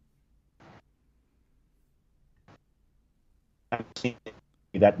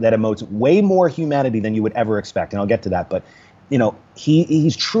 That emotes way more humanity than you would ever expect, and I'll get to that. But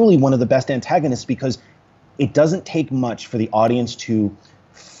he's truly one of the best antagonists, because it doesn't take much for the audience to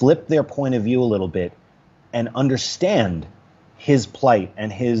flip their point of view a little bit and understand his plight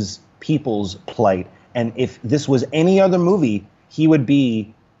and his people's plight. And if this was any other movie, he would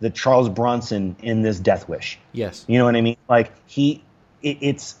be the Charles Bronson in this Death Wish. Yes. You know what I mean?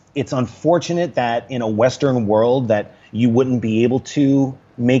 It's unfortunate that in a Western world that you wouldn't be able to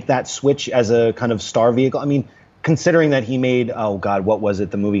make that switch as a kind of star vehicle. I mean, considering that he made, what was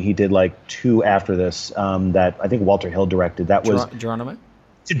it? The movie he did 2 after this that I think Walter Hill directed. That was Geronimo?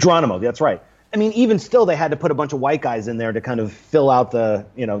 Geronimo, that's right. I mean, even still, they had to put a bunch of white guys in there to kind of fill out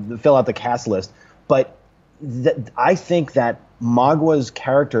the cast list. But I think that Magua's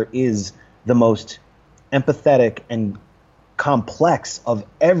character is the most empathetic and complex of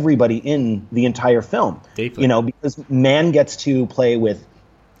everybody in the entire film. Deeply. Because man gets to play with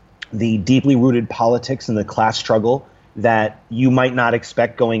the deeply rooted politics and the class struggle that you might not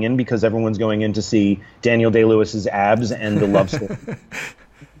expect going in, because everyone's going in to see Daniel Day-Lewis's abs and the love story.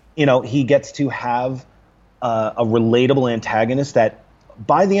 He gets to have a relatable antagonist that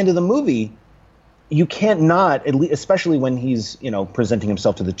by the end of the movie, you can't not, at least, especially when he's, presenting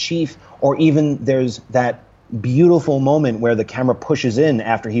himself to the chief, or even there's that beautiful moment where the camera pushes in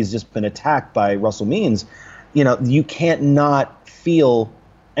after he's just been attacked by Russell Means. You can't not feel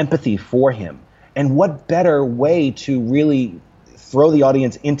empathy for him. And what better way to really throw the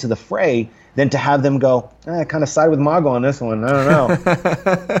audience into the fray than to have them go, I kind of side with Magua on this one. I don't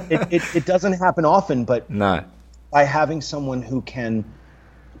know. It doesn't happen often, but no. By having someone who can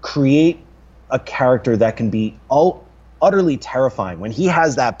create a character that can be utterly terrifying. When he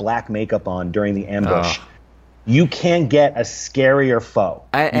has that black makeup on during the ambush, you can't get a scarier foe.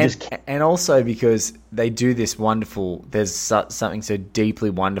 And also because they do this wonderful, there's something so deeply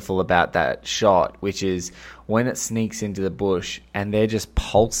wonderful about that shot, which is when it sneaks into the bush and they're just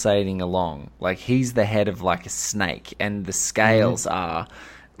pulsating along. Like, he's the head of like a snake, and the scales are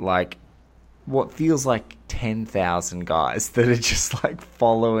like what feels like 10,000 guys that are just like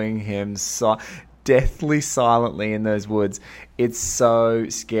following him deathly silently in those woods. It's so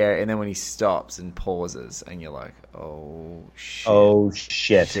scary. And then when he stops and pauses, and you're like, oh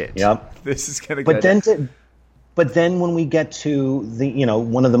shit. Yep. This is gonna go But then when we get to the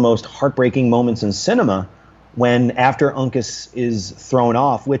one of the most heartbreaking moments in cinema, when after Uncas is thrown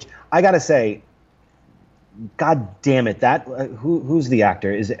off, which I gotta say, God damn it, that who's the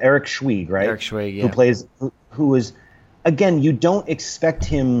actor? Is it Eric Schweig, right? Eric Schweig, yeah. Who plays, who is, again, you don't expect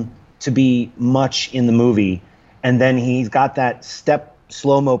him to be much in the movie, and then he's got that step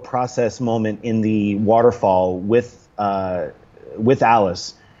slow-mo process moment in the waterfall with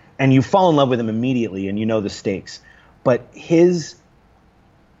Alice, and you fall in love with him immediately, and you know the stakes. But his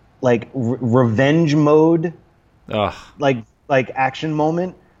like revenge mode, like action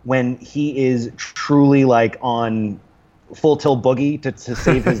moment when he is truly like on full tilt boogie to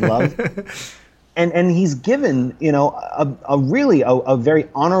save his love. And he's given, a really very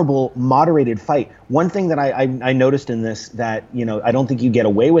honorable, moderated fight. One thing that I noticed in this that, I don't think you get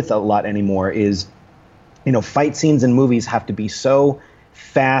away with a lot anymore is, fight scenes in movies have to be so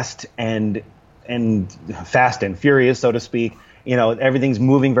fast and fast and furious, so to speak. Everything's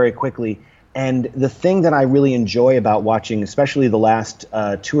moving very quickly. And the thing that I really enjoy about watching, especially the last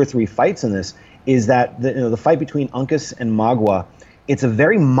 2 or 3 fights in this, is that the fight between Uncas and Magua, it's a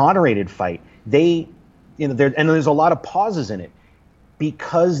very moderated fight. There's a lot of pauses in it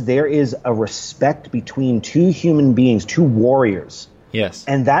because there is a respect between two human beings, two warriors. Yes.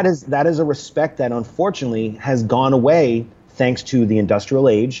 And that is a respect that unfortunately has gone away thanks to the industrial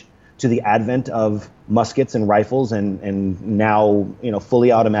age, to the advent of muskets and rifles and now,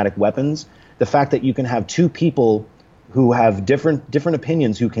 fully automatic weapons. The fact that you can have two people who have different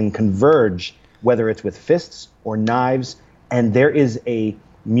opinions who can converge, whether it's with fists or knives, and there is a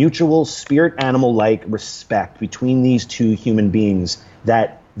mutual spirit animal-like respect between these two human beings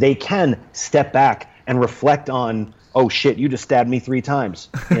that they can step back and reflect on, oh shit, you just stabbed me 3 times,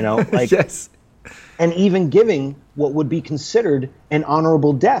 yes. And even giving what would be considered an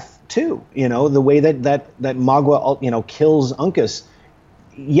honorable death too, the way that Magua, kills Uncas.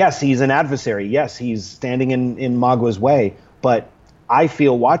 Yes, he's an adversary. Yes, he's standing in Magua's way, but I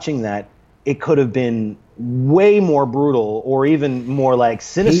feel watching that it could have been way more brutal or even more like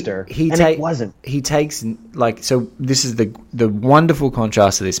sinister, it wasn't. He takes so this is the wonderful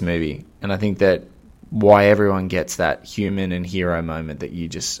contrast of this movie, and I think that why everyone gets that human and hero moment that you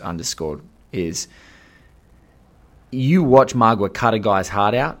just underscored is you watch Magua cut a guy's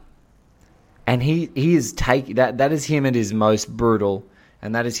heart out, and he is that is him at his most brutal,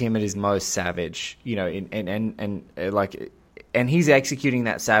 and that is him at his most savage, and he's executing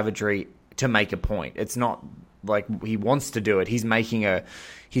that savagery to make a point. It's not like he wants to do it. He's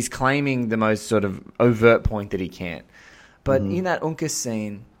claiming the most sort of overt point that he can. But in that Uncas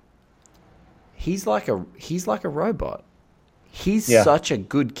scene, he's like a robot. He's such a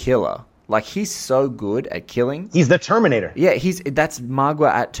good killer. Like, he's so good at killing. He's the Terminator. Yeah, that's Magua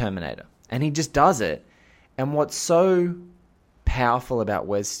at Terminator. And he just does it. And what's so powerful about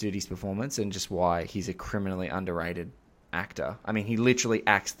Wes Studi's performance, and just why he's a criminally underrated actor. I mean, he literally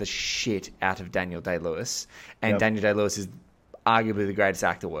acts the shit out of Daniel Day-Lewis, and Daniel Day-Lewis is arguably the greatest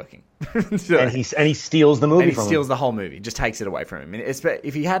actor working. And he steals the movie and he from steals him. the whole movie, just takes it away from him. And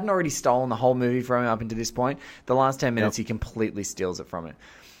if he hadn't already stolen the whole movie from him up until this point, the last 10 minutes he completely steals it from him.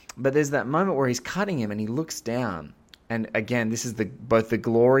 But there's that moment where he's cutting him and he looks down. And again, this is both the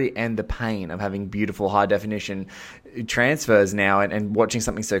glory and the pain of having beautiful high definition transfers now and watching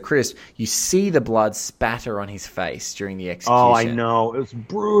something so crisp. You see the blood spatter on his face during the execution. Oh, I know. It was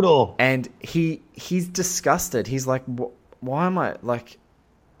brutal. And he's disgusted. He's like, why am I like...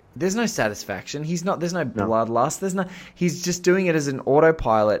 There's no satisfaction. There's no bloodlust. He's just doing it as an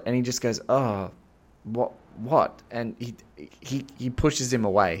autopilot, and he just goes, oh, what? And he pushes him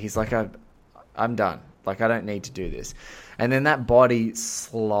away. He's like, I'm done. Like, I don't need to do this. And then that body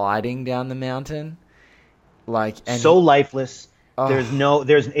sliding down the mountain, like, and so lifeless. Even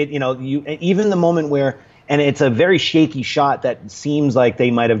the moment where, and it's a very shaky shot that seems like they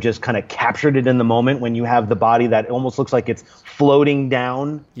might have just kind of captured it in the moment when you have the body that almost looks like it's floating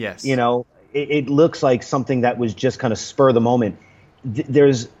down. Yes. It looks like something that was just kind of spur of the moment.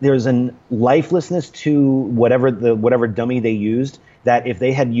 There's an lifelessness to whatever dummy they used, that if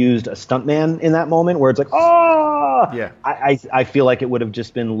they had used a stuntman in that moment where it's like, oh, yeah, I feel like it would have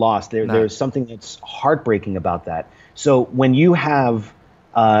just been lost. There's something that's heartbreaking about that. So when you have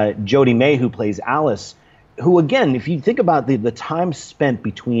Jodie May, who plays Alice, who, again, if you think about the time spent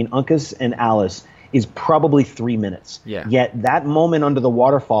between Uncas and Alice is probably 3 minutes. Yeah. Yet that moment under the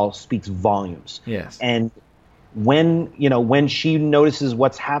waterfall speaks volumes. Yes. And when she notices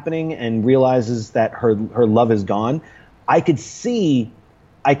what's happening and realizes that her love is gone, I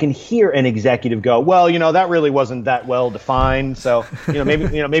can hear an executive go, well, that really wasn't that well defined. So,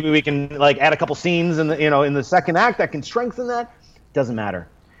 maybe we can like add a couple scenes in the second act that can strengthen that. Doesn't matter.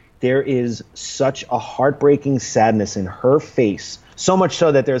 There is such a heartbreaking sadness in her face. So much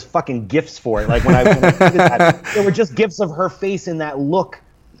so that there's fucking GIFs for it. Like when I did that, there were just GIFs of her face in that look.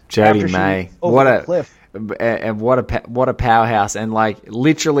 Jodie May, over the cliff. And what a powerhouse, and like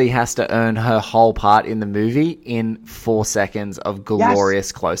literally has to earn her whole part in the movie in 4 seconds of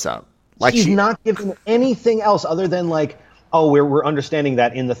glorious close up. Like she's not given anything else other than like, oh, we're understanding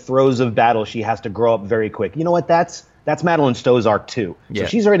that in the throes of battle she has to grow up very quick. You know what? That's Madeline Stowe's arc too. So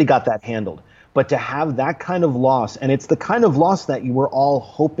she's already got that handled. But to have that kind of loss, and it's the kind of loss that you were all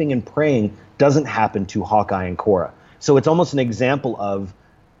hoping and praying doesn't happen to Hawkeye and Cora. So it's almost an example of,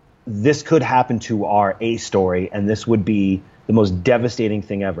 this could happen to our A story, and this would be the most devastating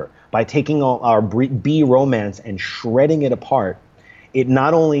thing ever. By taking all our B romance and shredding it apart, it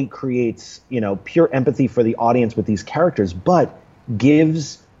not only creates, pure empathy for the audience with these characters, but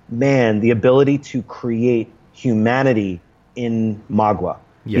gives man the ability to create humanity in Magua.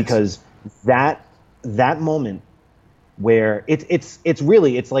 Yes. Because that moment where it's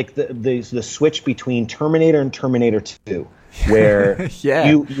like the switch between Terminator and Terminator 2. Where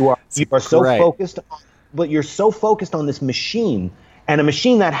you are so focused on, but you're so focused on this machine, and a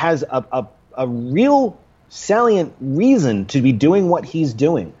machine that has a real salient reason to be doing what he's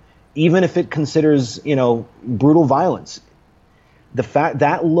doing, even if it considers brutal violence. The fact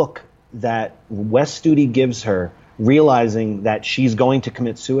that look that Wes Studi gives her, realizing that she's going to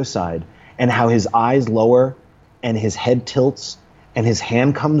commit suicide, and how his eyes lower and his head tilts and his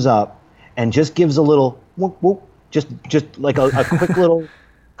hand comes up and just gives a little whoop, whoop, just like a quick little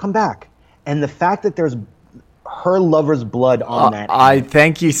come back. And the fact that there's her lover's blood on that. I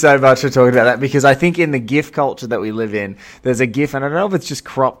thank you so much for talking about that, because I think in the GIF culture that we live in, there's a GIF, and I don't know if it's just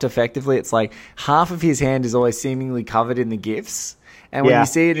cropped effectively. It's like half of his hand is always seemingly covered in the GIFs. And when you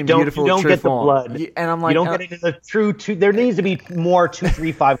see it in beautiful, you don't true get form, the blood. and I'm like, you don't get it in the true. There needs to be more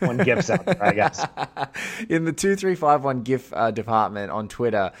 2351 gifs out there, I guess. In the 2351 GIF department on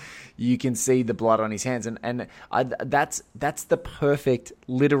Twitter, you can see the blood on his hands, and that's the perfect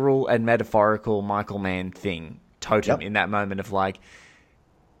literal and metaphorical Michael Mann thing totem in that moment of like,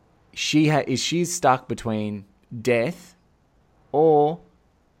 she's stuck between death or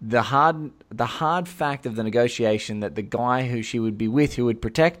the hard fact of the negotiation that the guy who she would be with, who would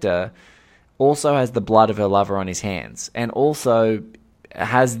protect her, also has the blood of her lover on his hands, and also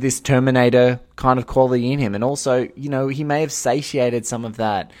has this Terminator kind of quality in him, and also, he may have satiated some of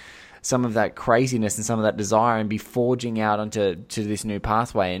that craziness and some of that desire, and be forging out onto this new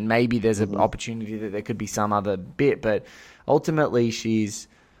pathway. And maybe there's an opportunity that there could be some other bit, but ultimately she's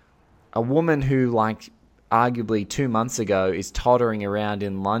a woman who, like, arguably 2 months ago is tottering around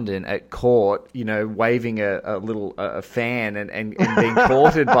in London at court, waving a fan and being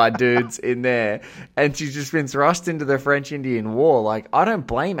courted by dudes in there. And she's just been thrust into the French-Indian War. Like, I don't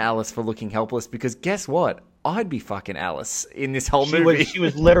blame Alice for looking helpless, because guess what? I'd be fucking Alice in this whole She movie. she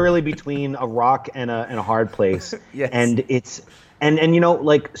was literally between a rock and a hard place. Yes. And it's and you know,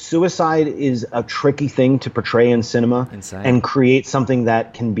 like, suicide is a tricky thing to portray in cinema. Insane. And create something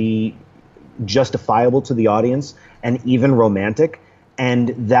that can be justifiable to the audience and even romantic.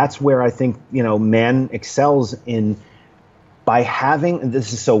 And that's where I think, you know, man excels in, by having,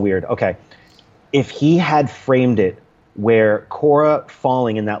 this is so weird. Okay. If he had framed it where Cora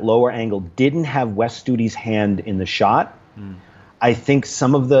falling in that lower angle didn't have Wes Studi's hand in the shot, I think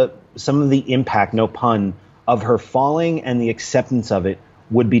some of the impact, no pun, of her falling and the acceptance of it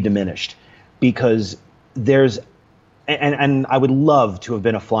would be diminished, because there's and I would love to have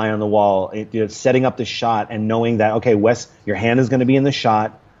been a fly on the wall, setting up the shot and knowing that, okay, Wes, your hand is going to be in the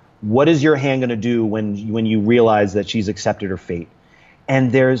shot. What is your hand going to do when you realize that she's accepted her fate?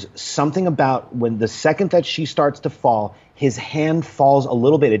 And there's something about when the second that she starts to fall, his hand falls a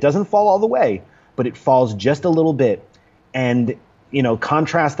little bit. It doesn't fall all the way, but it falls just a little bit. And, you know,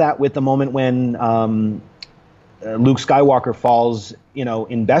 contrast that with the moment when Luke Skywalker falls, you know,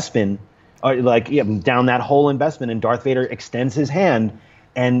 in Bespin, down that hole in Bespin, and Darth Vader extends his hand,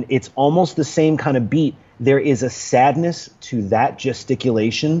 and it's almost the same kind of beat. There is a sadness to that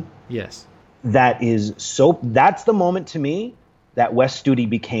gesticulation. Yes. That's the moment to me that Wes Studi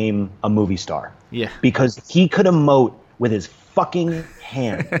became a movie star. Yeah. Because he could emote with his fucking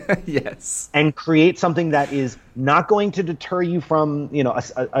hand. Yes. And create something that is not going to deter you from, you know,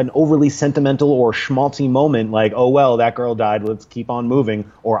 an overly sentimental or schmaltzy moment like, oh, well, that girl died, let's keep on moving,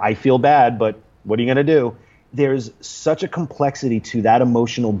 or I feel bad, but what are you going to do? There's such a complexity to that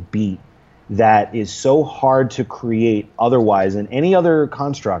emotional beat that is so hard to create otherwise in any other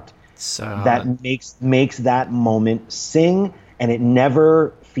construct, that makes that moment sing, and it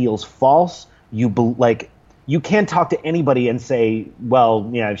never feels false. You can't talk to anybody and say, well,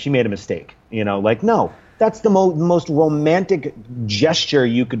 yeah, she made a mistake. You know, like, no, that's the most romantic gesture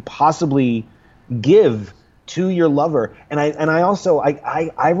you could possibly give to your lover. And I also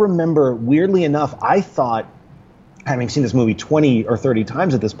remember, weirdly enough, I thought, having seen this movie 20 or 30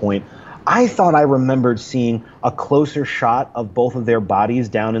 times at this point, I thought I remembered seeing a closer shot of both of their bodies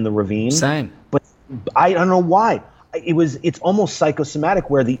down in the ravine. Same. But I don't know why. It's almost psychosomatic,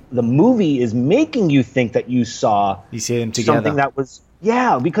 where the movie is making you think that you saw see them together. Something that was,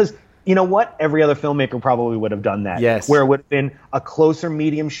 because you know what? Every other filmmaker probably would have done that. Yes. Where it would have been a closer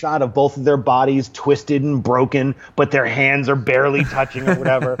medium shot of both of their bodies twisted and broken, but their hands are barely touching or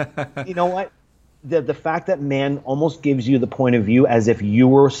whatever. You know what? The fact that man almost gives you the point of view as if you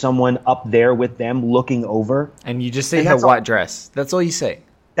were someone up there with them looking over. And you just see her white dress. That's all you see.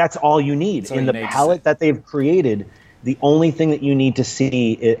 That's all you need. In the palette that they've created, the only thing that you need to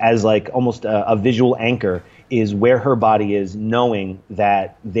see as like almost a visual anchor is where her body is, knowing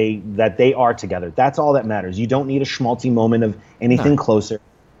that they are together. That's all that matters. You don't need a schmaltzy moment of anything closer.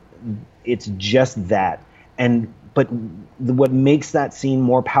 It's just that. But what makes that scene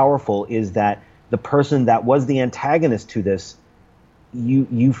more powerful is that the person that was the antagonist to this,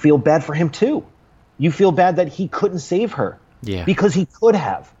 you feel bad for him too. You feel bad that he couldn't save her. Yeah. Because he could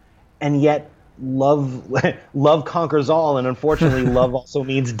have. And yet love conquers all, and unfortunately love also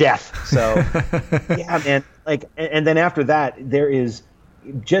means death. So yeah, man. And then after that there is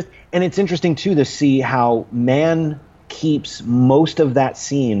and it's interesting too to see how man keeps most of that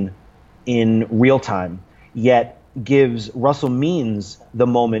scene in real time, yet gives Russell Means the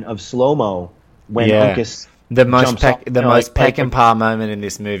moment of slow-mo when Uncas the most peck and like, paw moment in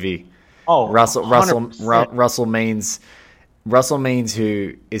this movie. Oh, Russell Means,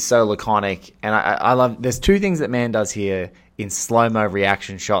 who is so laconic, and I love. There's two things that man does here in slow-mo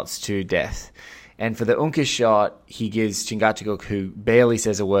reaction shots to death, and for the Uncas shot, he gives Chingachgook, who barely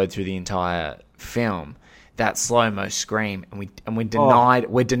says a word through the entire film, that slow-mo scream, and we're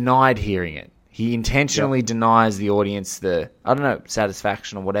denied hearing it. He intentionally denies the audience the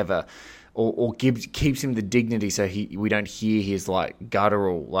satisfaction or whatever, or keeps him the dignity so we don't hear his like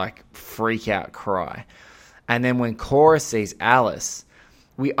guttural like freak out cry. And then when Cora sees Alice,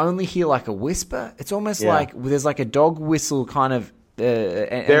 we only hear like a whisper. It's almost like there's like a dog whistle kind of.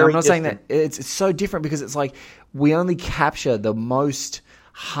 And I'm not saying that it's so different, because it's like we only capture the most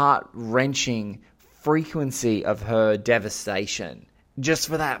heart-wrenching frequency of her devastation just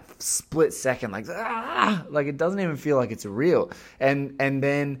for that split second. Like it doesn't even feel like it's real. And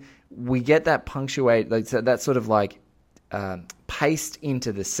then we get that punctuate, like that sort of like paced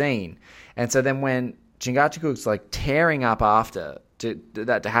into the scene. And so then when Chingachgook's like tearing up after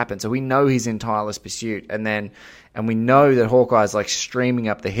that to happen, so we know he's in tireless pursuit, and we know that Hawkeye's like streaming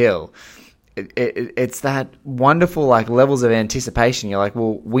up the hill. it's that wonderful like levels of anticipation. You're like,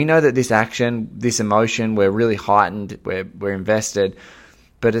 well, we know that this action, this emotion, we're really heightened, we're invested.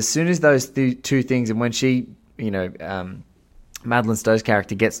 But as soon as those two things, and when she, Madeline Stowe's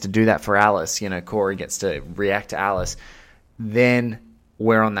character gets to do that for Alice, Corey gets to react to Alice, then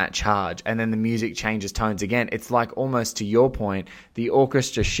we're on that charge. And then the music changes tones again. It's like, almost to your point, the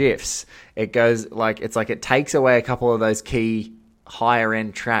orchestra shifts. It goes like, it's like it takes away a couple of those key higher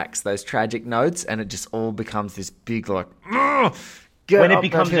end tracks, those tragic notes, and it just all becomes this big like, when it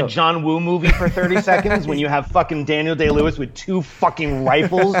becomes a John Woo movie for 30 seconds, when you have fucking Daniel Day-Lewis with 2 fucking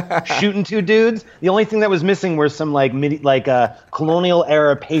rifles shooting 2 dudes. The only thing that was missing were some colonial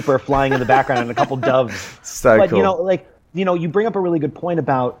era paper flying in the background and a couple doves. So cool. You bring up a really good point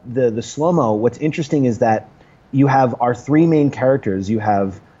about the slow-mo. What's interesting is that you have our 3 main characters. You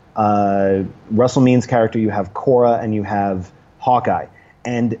have Russell Means' character, you have Cora, and you have Hawkeye.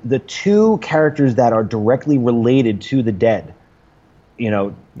 And the 2 characters that are directly related to the dead,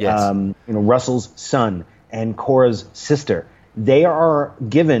 Russell's son and Cora's sister, they are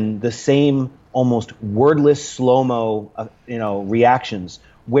given the same almost wordless slow-mo, reactions.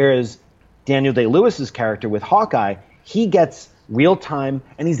 Whereas Daniel Day-Lewis's character with Hawkeye, he gets real time,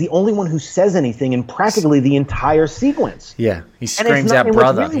 and he's the only one who says anything in practically the entire sequence. Yeah, he screams out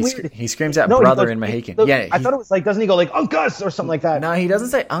brother. Really he screams out brother in Mohican. I thought it was like, doesn't he go like Uncas or something like that? No, he doesn't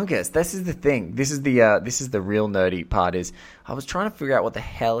say Uncas. This is the thing. This is the real nerdy part. Is I was trying to figure out what the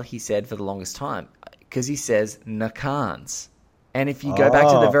hell he said for the longest time, because he says Nakans. And if you go back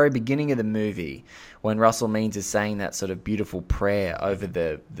to the very beginning of the movie, when Russell Means is saying that sort of beautiful prayer over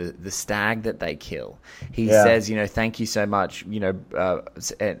the stag that they kill, he says, thank you so much, and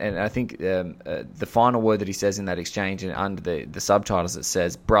I think the final word that he says in that exchange, and under the subtitles it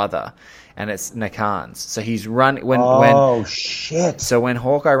says brother, and it's Nakans. So he's running when shit. So when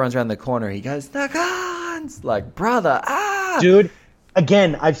Hawkeye runs around the corner, he goes Nakans, like brother, dude.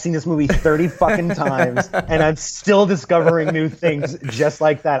 Again, I've seen this movie 30 fucking times, and I'm still discovering new things just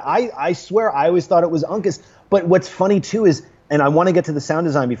like that. I swear I always thought it was Uncas. But what's funny, too, is, and I want to get to the sound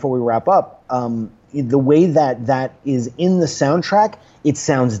design before we wrap up, the way that is in the soundtrack, it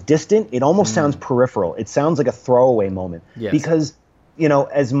sounds distant. It almost sounds peripheral. It sounds like a throwaway moment. Yes. Because,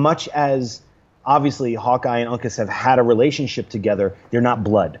 as much as obviously Hawkeye and Uncas have had a relationship together, they're not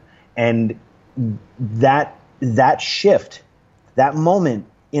blood. And that shift, that moment,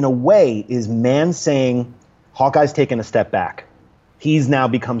 in a way, is man saying, Hawkeye's taken a step back. He's now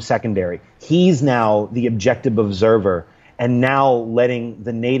become secondary. He's now the objective observer, and now letting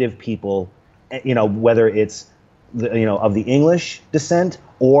the native people, whether it's of the English descent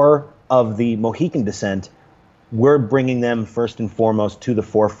or of the Mohican descent, we're bringing them first and foremost to the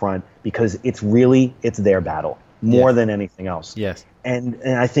forefront, because it's their battle more than anything else. Yes. And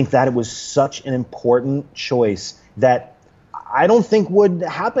I think that it was such an important choice that I don't think would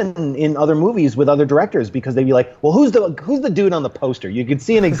happen in other movies with other directors, because they'd be like, well, who's the dude on the poster? You could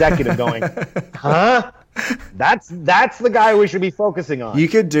see an executive going, huh? That's the guy we should be focusing on. You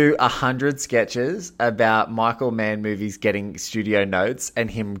could do 100 sketches about Michael Mann movies getting studio notes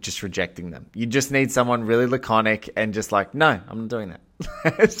and him just rejecting them. You just need someone really laconic and just like, no, I'm not doing that.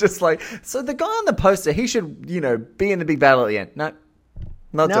 It's just like, so the guy on the poster, he should, be in the big battle at the end. No.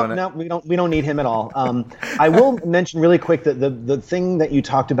 No, we don't need him at all. I will mention really quick that the thing that you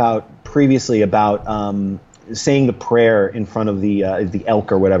talked about previously about saying the prayer in front of the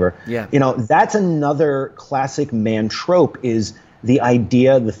elk or whatever. Yeah. That's another classic man trope, is the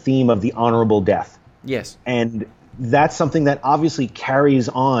idea, the theme of the honorable death. Yes. And that's something that obviously carries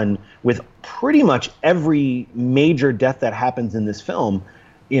on with pretty much every major death that happens in this film.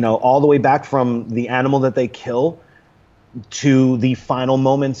 All the way back from the animal that they kill to the final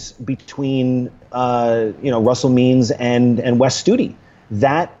moments between Russell Means and Wes Studi.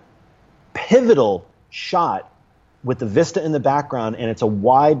 That pivotal shot with the vista in the background, and it's a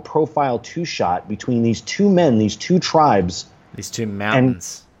wide profile 2-shot between these 2 men, these 2 tribes, these 2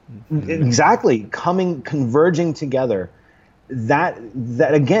 mountains, exactly converging together. That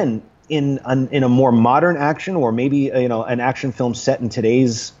again, in a more modern action, or maybe an action film set in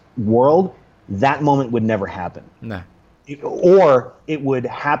today's world, that moment would never happen. No. Or it would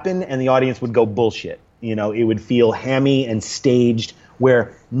happen and the audience would go bullshit. It would feel hammy and staged,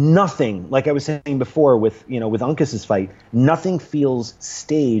 where nothing, like I was saying before with Uncas's fight, nothing feels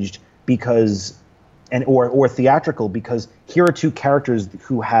staged or theatrical, because here are 2 characters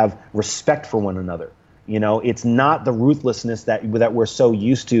who have respect for one another. It's not the ruthlessness that we're so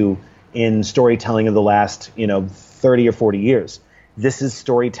used to in storytelling of the last 30 or 40 years. This is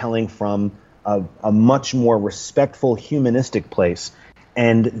storytelling from a much more respectful, humanistic place.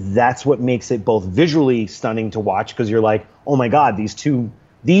 And that's what makes it both visually stunning to watch, because you're like, oh my God,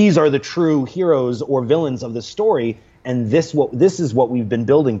 these are the true heroes or villains of the story, and this is what we've been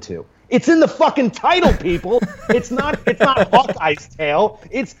building to. It's in the fucking title, people. It's not Hawkeye's tale.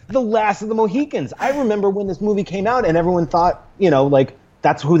 It's The Last of the Mohicans. I remember when this movie came out and everyone thought, like,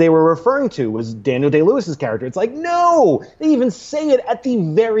 that's who they were referring to, was Daniel Day-Lewis's character. It's like, no, they even say it at the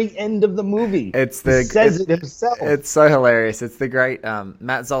very end of the movie. He says it himself. It's so hilarious. It's the great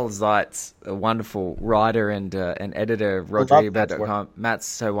Matt Zoller-Zeitz, a wonderful writer and editor of RogerEbert.com. Matt's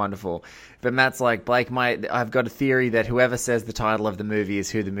so wonderful. But Matt's like, Blake, I've got a theory that whoever says the title of the movie is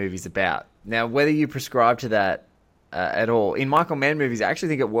who the movie's about. Now, whether you prescribe to that at all, in Michael Mann movies, I actually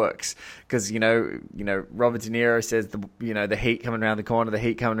think it works, because Robert De Niro says the heat coming around the corner, the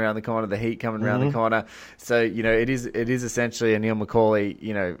heat coming around the corner, the heat coming around the corner. So it is essentially a Neil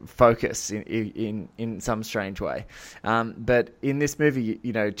Macaulay focus in some strange way. But in this movie,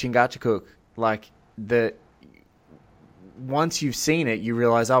 Chingachgook, like, once you've seen it, you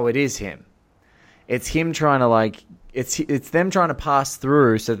realize, oh, it is him. It's him trying to it's them trying to pass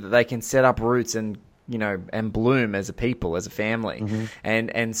through so that they can set up roots and bloom as a people, as a family.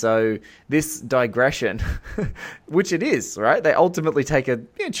 And so this digression, which it is, right? They ultimately take a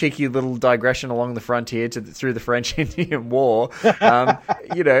cheeky little digression along the frontier through the French-Indian War. And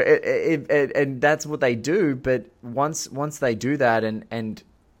that's what they do. But once they do that, and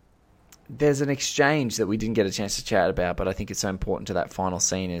there's an exchange that we didn't get a chance to chat about, but I think it's so important to that final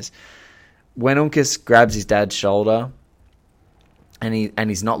scene, is when Uncas grabs his dad's shoulder, and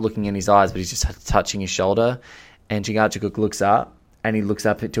he's not looking in his eyes, but he's just touching his shoulder. And Chingachgook looks up, and he looks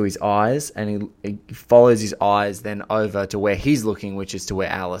up into his eyes, and he follows his eyes then over to where he's looking, which is to where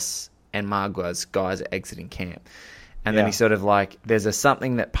Alice and Margwa's guys are exiting camp. And then he sort of there's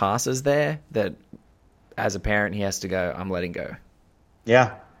something that passes there that, as a parent, he has to go, I'm letting go.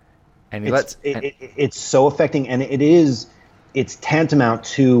 Yeah. And it's so affecting, and it's tantamount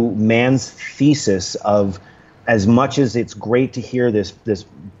to Mann's thesis of, as much as it's great to hear this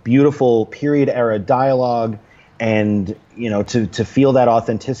beautiful period era dialogue and to feel that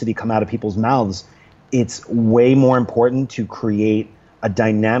authenticity come out of people's mouths, it's way more important to create a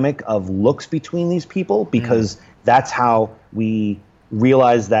dynamic of looks between these people, because that's how we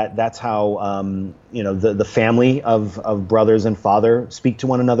realize that's how the family of brothers and father speak to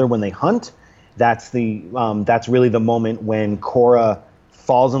one another when they hunt. That's really the moment when Cora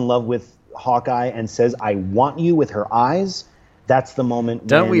falls in love with Hawkeye and says, I want you, with her eyes. That's the moment.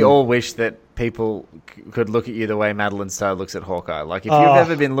 Don't we all wish that people could look at you the way Madeline Stowe looks at Hawkeye? Like, if you've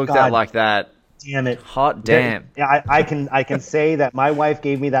ever been looked at like that, damn it, hot damn. Yeah, I can say that my wife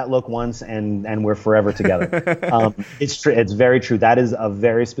gave me that look once, and we're forever together. It's true. It's very true. That is a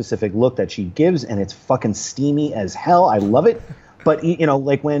very specific look that she gives, and it's fucking steamy as hell. I love it. But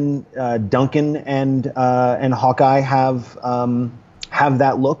like when Duncan and Hawkeye have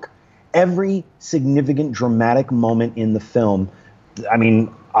that look, every significant dramatic moment in the film, I mean,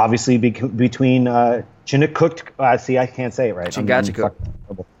 obviously between Chingachgook, see, I can't say it right.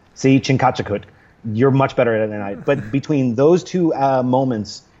 Chingachgook. See, Chingachgook. You're much better at it than I. But between those two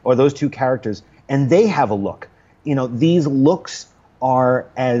moments, or those two characters, and they have a look. These looks are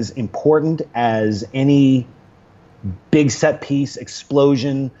as important as any big set piece,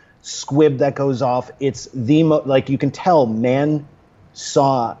 explosion, squib that goes off. It's like, you can tell Mann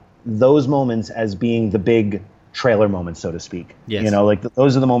saw those moments as being the big trailer moments, so to speak. Yes.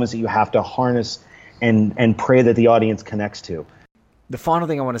 Those are the moments that you have to harness and pray that the audience connects to. The final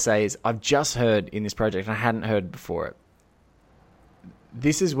thing I want to say is, I've just heard in this project, and I hadn't heard before it,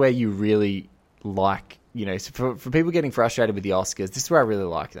 this is where you really like, for people getting frustrated with the Oscars, this is where I really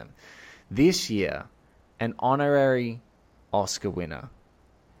like them. This year, an honorary Oscar winner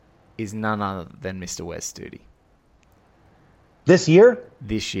is none other than Mr. Wes Studi. This year?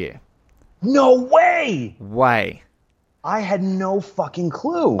 This year. No way! I had no fucking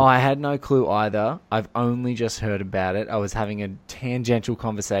clue. I had no clue either. I've only just heard about it. I was having a tangential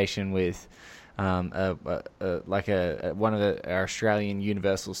conversation with one of our Australian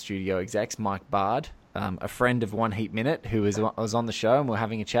Universal Studio execs, Mike Bard, a friend of One Heat Minute, who was on the show, and we're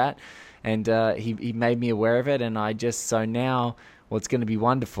having a chat. And he made me aware of it, and so now what's going to be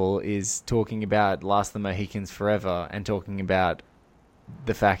wonderful is talking about Last of the Mohicans forever, and talking about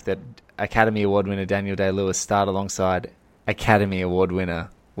the fact that Academy Award winner Daniel Day-Lewis starred alongside Academy Award winner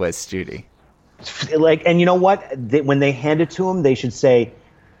Wes Studi. And you know what? When they hand it to him, they should say,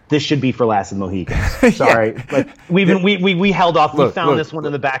 this should be for Last of the Mohicans. Sorry. Yeah. We held off. We found this one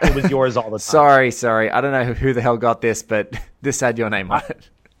in the back. It was yours all the time. Sorry. I don't know who the hell got this, but this had your name on it.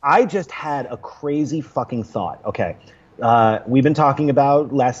 I just had a crazy fucking thought. Okay. we've been talking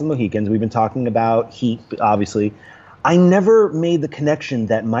about Last of the Mohicans. We've been talking about Heat, obviously. I never made the connection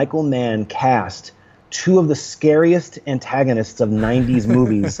that Michael Mann cast two of the scariest antagonists of 90s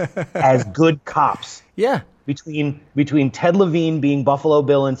movies as good cops. Yeah. Between Ted Levine being Buffalo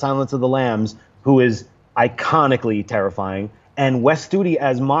Bill in Silence of the Lambs, who is iconically terrifying, and Wes Studi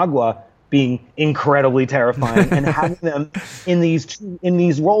as Magua being incredibly terrifying, and having them in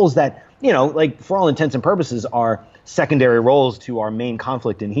these roles that, you know, like for all intents and purposes are secondary roles to our main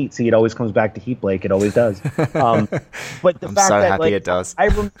conflict in Heat. See, it always comes back to Heat, Blake. It always does. But the I'm fact so that, happy like, it does.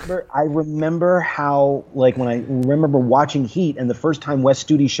 I remember how, like, when I remember watching Heat and the first time Wes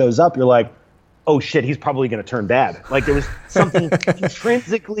Studi shows up, you're like, oh shit, he's probably going to turn bad. Like, there was something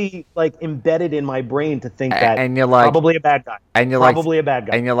intrinsically, like, embedded in my brain to think that and you're like, probably a bad guy. And you're probably like, a bad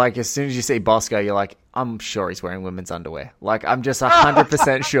guy. And you're like, as soon as you see Bosco, you're like, I'm sure he's wearing women's underwear. Like, I'm just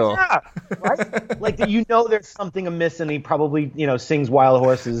 100% sure. Yeah, right? Like, you know there's something amiss, and he probably, you know, sings Wild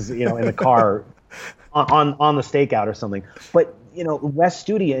Horses, you know, in the car on the stakeout or something. But, you know, Wes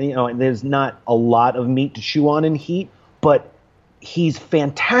Studi, you know, and there's not a lot of meat to chew on in Heat, but he's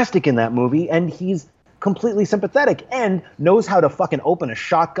fantastic in that movie, and he's completely sympathetic and knows how to fucking open a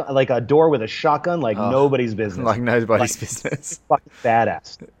shotgun, like a door with a shotgun, like nobody's business. Like nobody's business. Fucking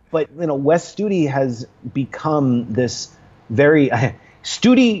badass. But, you know, Wes Studi has become this very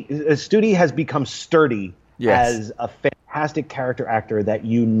Studi has become sturdy as a fantastic character actor that,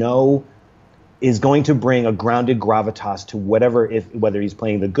 you know, is going to bring a grounded gravitas to whether he's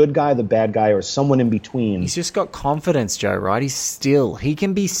playing the good guy, the bad guy, or someone in between. He's just got confidence, Joe, right? He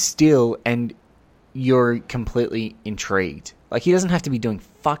can be still and you're completely intrigued. Like, he doesn't have to be doing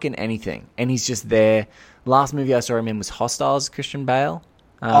fucking anything, and he's just there. Last movie I saw him in was Hostiles, Christian Bale.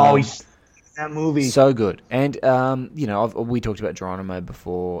 He's that movie. So good. And, you know, we talked about Geronimo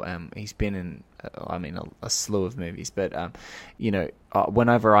before. He's been in, a slew of movies. But, you know,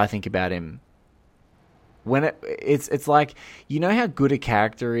 whenever I think about him, it's like, you know how good a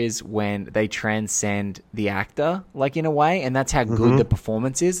character is when they transcend the actor, like, in a way, and that's how good the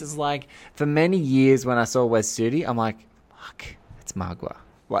performance is. It's like, for many years when I saw Wes Studi, I'm like, fuck, it's Magua.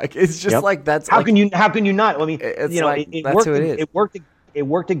 Like, it's just like, that's how can you not? I mean, you know, like, it that's worked. who it is. It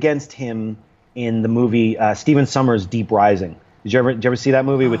worked against him in the movie Stephen Sommers' Deep Rising. Did you ever see that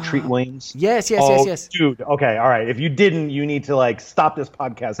movie with Treat Williams? Yes. Dude, okay, all right. If you didn't, you need to, like, stop this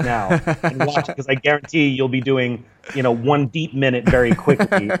podcast now and watch it, because I guarantee you'll be doing, you know, 1 deep minute very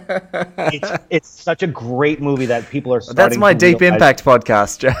quickly. It's such a great movie that people are starting That's my to Deep realize. Impact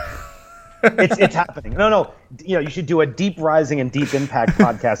podcast, Joe. It's happening. No. You know, you should do a Deep Rising and Deep Impact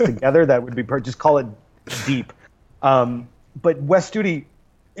podcast together. That would be just call it Deep. But Wes Studi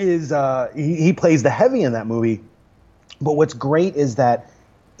is he plays the heavy in that movie. But what's great is that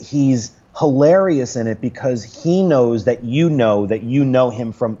he's hilarious in it because he knows that you know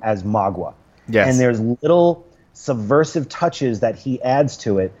him from as Magua. Yes. And there's little subversive touches that he adds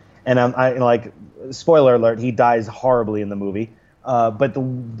to it. And I like, spoiler alert, he dies horribly in the movie. But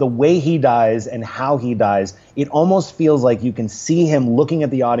the way he dies and how he dies, it almost feels like you can see him looking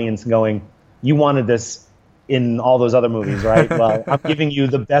at the audience going, you wanted this in all those other movies, right? Well, I'm giving you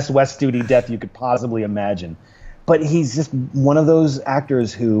the best Wes Studi death you could possibly imagine. But he's just one of those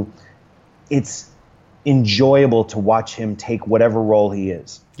actors who it's enjoyable to watch him take whatever role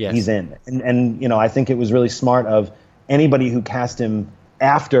he's in. And you know, I think it was really smart of anybody who cast him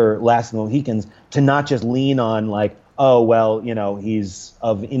after Last of the Mohicans to not just lean on, like, oh, well, you know, he's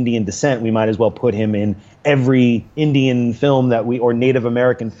of Indian descent, we might as well put him in every Indian film or Native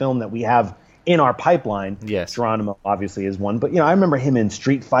American film that we have in our pipeline. Yes. Geronimo obviously is one. But, you know, I remember him in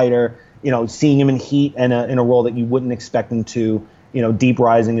Street Fighter, you know, seeing him in Heat and in a role that you wouldn't expect him to, you know, Deep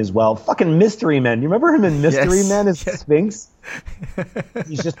Rising as well. Fucking Mystery Men. You remember him in Mystery Men as Sphinx?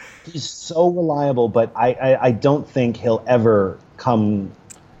 He's so reliable, but I don't think he'll ever come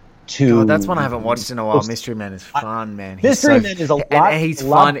to... God, that's one I haven't watched in a while. Mystery Men is fun, man. Mystery Men is a lot and he's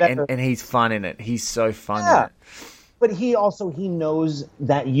fun, better. and he's fun in it. He's so fun in it. But he knows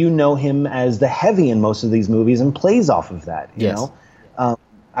that you know him as the heavy in most of these movies and plays off of that, you know?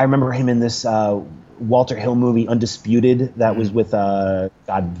 I remember him in this Walter Hill movie, Undisputed, that was with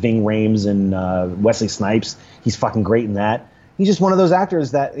Ving Rhames and Wesley Snipes. He's fucking great in that. He's just one of those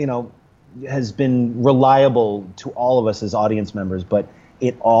actors that, you know, has been reliable to all of us as audience members, but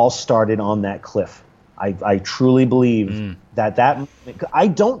it all started on that cliff. I truly believe that I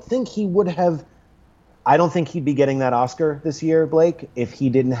don't think he'd be getting that Oscar this year, Blake, if he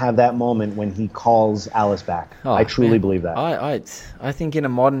didn't have that moment when he calls Alice back. I truly believe that. I think in a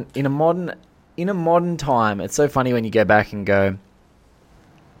modern time, it's so funny when you go back and go,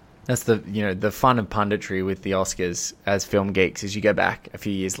 That's the fun of punditry with the Oscars as film geeks is you go back a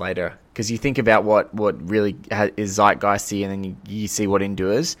few years later because you think about what really is zeitgeisty, and then you see what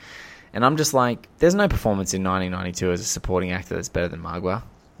endures. And I'm just like, there's no performance in 1992 as a supporting actor that's better than Magua.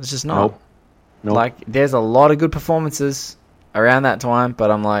 It's just not. Nope. Like, there's a lot of good performances around that time, but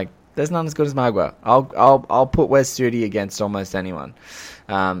I'm like, there's none as good as Magua. I'll put Wes Studi against almost anyone.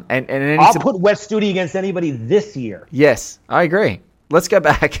 I'll put Wes Studi against anybody this year. Yes, I agree. Let's go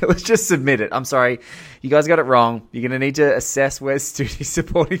back. Let's just submit it. I'm sorry. You guys got it wrong. You're going to need to assess Wes Studi's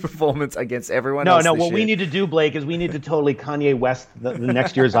supporting performance against everyone else. No, what we need to do, Blake, is we need to totally Kanye West the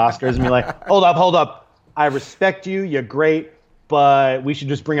next year's Oscars and be like, hold up. I respect you. You're great. But we should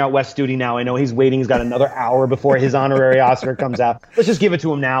just bring out Wes Studi now. I know he's waiting. He's got another hour before his honorary Oscar comes out. Let's just give it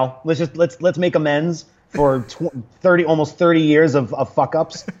to him now. Let's make amends for 30 years of fuck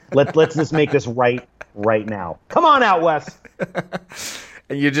ups. Let's just make this right now. Come on out, Wes.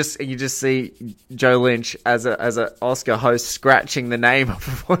 And you just see Joe Lynch as a Oscar host scratching the name of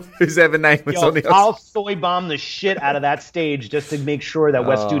whoever name was on the Oscar. I'll soy bomb the shit out of that stage just to make sure that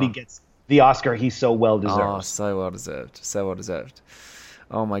Wes Studi gets the Oscar he so well deserves. Oh, so well deserved. So well deserved.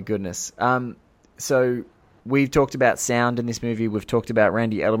 Oh my goodness. So we've talked about sound in this movie. We've talked about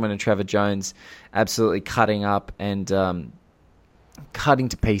Randy Edelman and Trevor Jones absolutely cutting up and cutting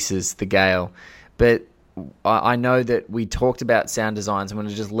to pieces the Gale. But I know that we talked about sound designs. I'm going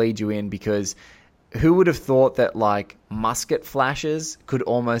to just lead you in because who would have thought that like musket flashes could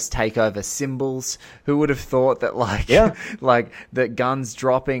almost take over cymbals? Who would have thought that like that guns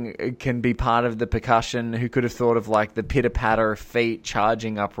dropping can be part of the percussion? Who could have thought of like the pitter patter of feet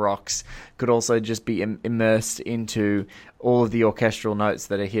charging up rocks could also just be immersed into all of the orchestral notes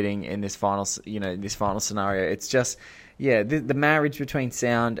that are hitting in this final scenario? It's just the marriage between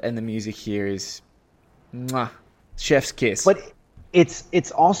sound and the music here is mwah, chef's kiss. But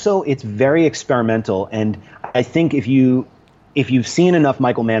it's also very experimental, and I think if you've seen enough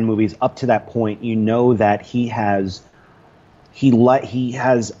Michael Mann movies up to that point, you know that he has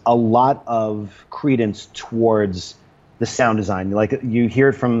a lot of credence towards the sound design. Like you hear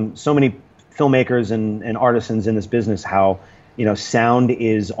it from so many filmmakers and artisans in this business how sound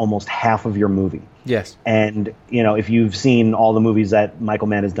is almost half of your movie. Yes. And if you've seen all the movies that Michael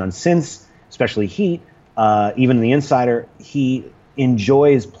Mann has done since, especially Heat, even in The Insider, he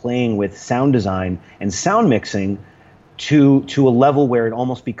enjoys playing with sound design and sound mixing to a level where it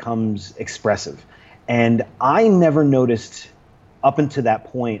almost becomes expressive. And I never noticed up until that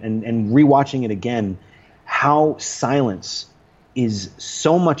point, and rewatching it again, how silence is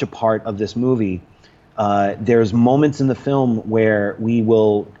so much a part of this movie. There's moments in the film where we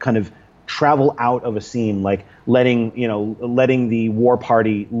will kind of travel out of a scene, like letting the war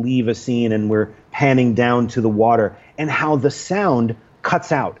party leave a scene, and we're panning down to the water, and how the sound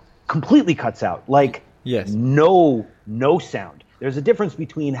completely cuts out. Like, yes. No sound. There's a difference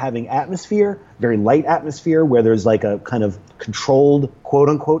between having atmosphere, very light atmosphere, where there's like a kind of controlled, quote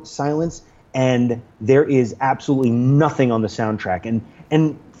unquote, silence, and there is absolutely nothing on the soundtrack.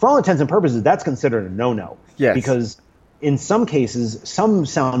 And for all intents and purposes, that's considered a no-no. Yes. Because in some cases, some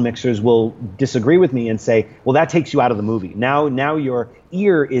sound mixers will disagree with me and say, well, that takes you out of the movie. Now your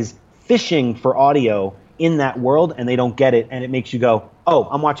ear is fishing for audio in that world, and they don't get it, and it makes you go, oh,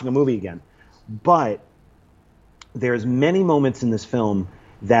 I'm watching a movie again. But there's many moments in this film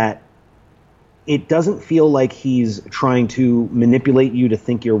that it doesn't feel like he's trying to manipulate you to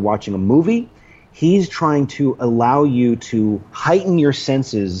think you're watching a movie. He's trying to allow you to heighten your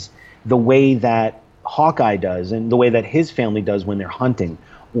senses the way that Hawkeye does and the way that his family does when they're hunting,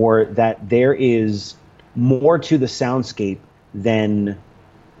 or that there is more to the soundscape than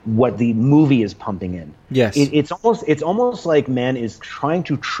what the movie is pumping in. Yes. It's almost like Mann is trying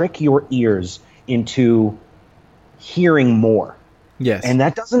to trick your ears into hearing more. Yes. And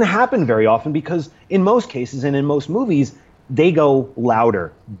that doesn't happen very often because in most cases and in most movies, they go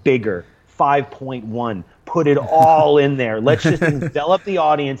louder, bigger, 5.1, put it all in there. Let's just envelop the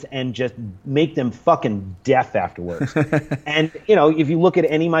audience and just make them fucking deaf afterwards. And, if you look at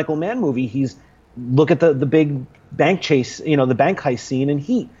any Michael Mann movie, look at the big bank chase, the bank heist scene in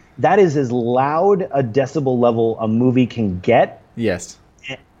Heat. That is as loud a decibel level a movie can get. Yes.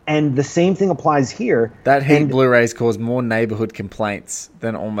 And the same thing applies here. That Heat Blu-rays cause more neighborhood complaints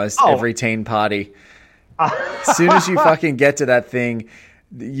than almost every teen party. As soon as you fucking get to that thing,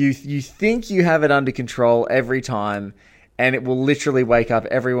 you think you have it under control every time, and it will literally wake up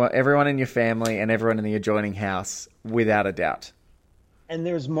everyone in your family and everyone in the adjoining house without a doubt. And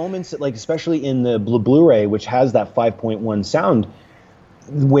there's moments that, like, especially in the Blu-ray, which has that 5.1 sound,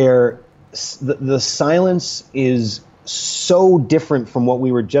 where the silence is so different from what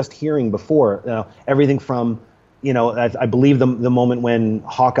we were just hearing before. Everything from, I believe the moment when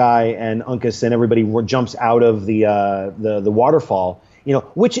Hawkeye and Uncas and everybody jumps out of the waterfall,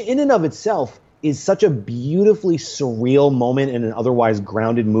 which in and of itself is such a beautifully surreal moment in an otherwise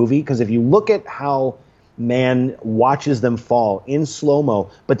grounded movie. Because if you look at how Mann watches them fall in slow-mo,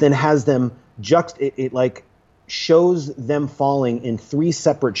 but then has them it like shows them falling in 3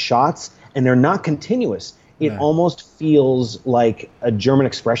 separate shots, and they're not continuous. It almost feels like a German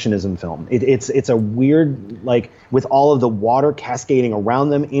expressionism film. It's a weird, like, with all of the water cascading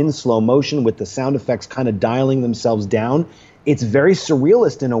around them in slow motion, with the sound effects kind of dialing themselves down. It's very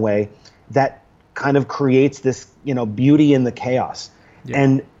surrealist in a way that kind of creates this, beauty in the chaos. Yeah.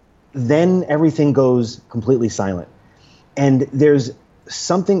 And then everything goes completely silent. And there's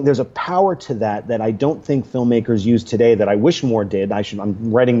a power to that I don't think filmmakers use today, that I wish more did.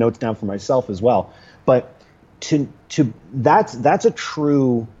 I'm writing notes down for myself as well. But that's a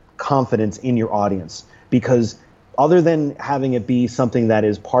true confidence in your audience, because other than having it be something that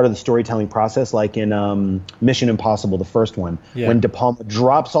is part of the storytelling process, like in Mission Impossible, the first one, when De Palma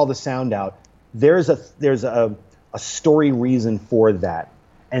drops all the sound out, there's a story reason for that,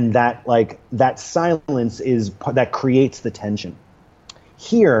 and that silence is that creates the tension.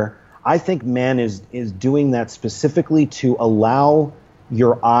 Here, I think Mann is doing that specifically to allow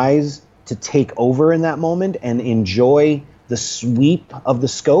your eyes to take over in that moment and enjoy the sweep of the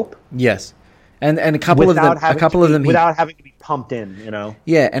scope. Yes. And a couple of them without having to be pumped in,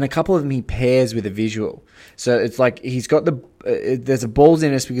 Yeah, and a couple of them he pairs with a visual. So it's like he's got there's a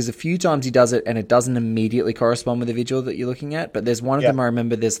ballsiness, because a few times he does it and it doesn't immediately correspond with the visual that you're looking at. But there's one of them I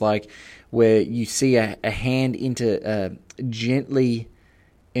remember. There's like where you see a hand gently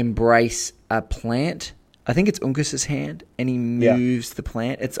embrace a plant. I think it's Uncas's hand, and he moves the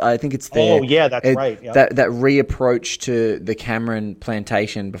plant. I think it's there. Oh yeah, that's right. Yeah. That reapproach to the Cameron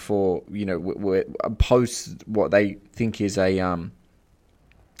plantation before, post what they think is a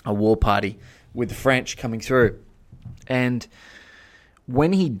war party with the French coming through. And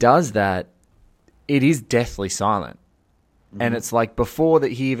when he does that, it is deathly silent. Mm-hmm. And it's like before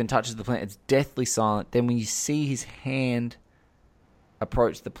that he even touches the plant, it's deathly silent. Then when you see his hand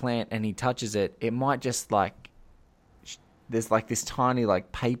approach the plant and he touches it, it might just like there's like this tiny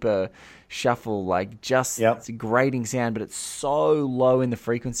like paper shuffle, like it's a grating sound, but it's so low in the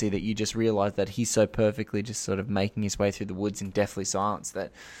frequency that you just realize that he's so perfectly just sort of making his way through the woods in deathly silence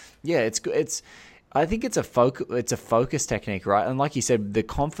that I think it's a focus technique, right? And like you said, the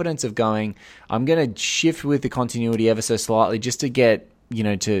confidence of going, I'm going to shift with the continuity ever so slightly just to get,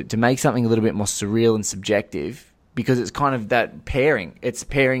 to make something a little bit more surreal and subjective. Because it's kind of that pairing. It's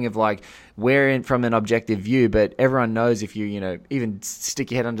pairing of like, we're in from an objective view, but everyone knows if you, even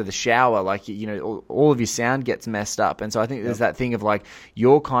stick your head under the shower, like, all of your sound gets messed up. And so I think there's that thing of like,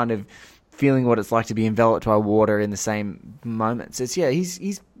 you're kind of feeling what it's like to be enveloped by water in the same moment. So this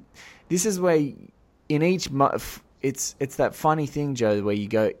is where in each, it's that funny thing, Joe, where you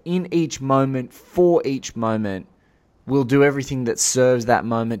go in each moment, for each moment, we'll do everything that serves that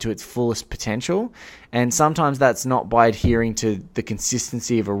moment to its fullest potential. And sometimes that's not by adhering to the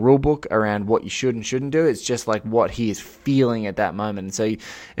consistency of a rule book around what you should and shouldn't do. It's just like what he is feeling at that moment. And so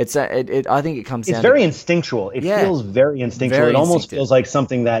I think it comes down to... It's very instinctual. It feels very instinctual. It almost feels like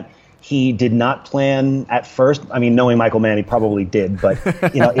something that he did not plan at first. I mean, knowing Michael Mann, he probably did. But,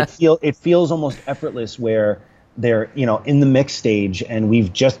 it feels almost effortless where they're, in the mix stage, and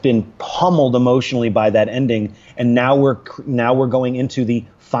we've just been pummeled emotionally by that ending, and now we're going into the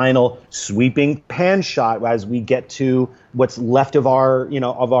final sweeping pan shot as we get to what's left of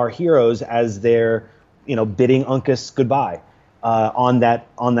our heroes as they're bidding Uncas goodbye on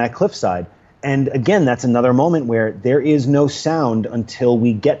that cliffside. And again, that's another moment where there is no sound until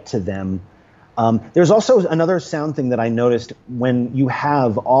we get to them. There's also another sound thing that I noticed when you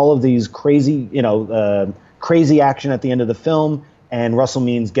have all of these crazy action at the end of the film, and Russell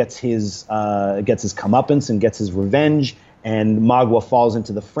Means gets his comeuppance and gets his revenge, and Magua falls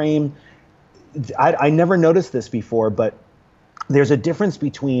into the frame. I never noticed this before, but there's a difference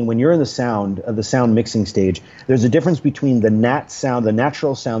between when you're in the sound mixing stage. There's a difference between the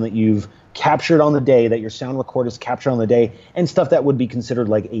natural sound that you've captured on the day, that your sound recorders capture on the day, and stuff that would be considered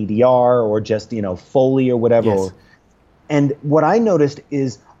like ADR or just Foley or whatever. Yes. And what I noticed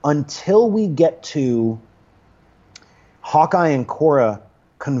is until we get to Hawkeye and Cora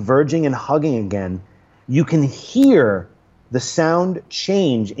converging and hugging again, you can hear the sound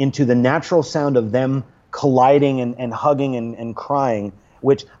change into the natural sound of them colliding and hugging and crying,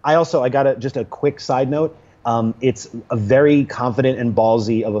 which I got just a quick side note. It's a very confident and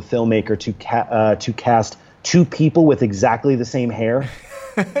ballsy of a filmmaker to cast two people with exactly the same hair.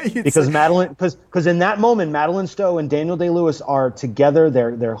 Because in that moment, Madeline Stowe and Daniel Day-Lewis are together.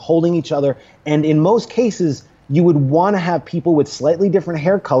 They're holding each other, and in most cases, you would want to have people with slightly different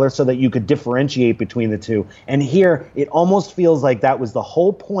hair color so that you could differentiate between the two. And here, it almost feels like that was the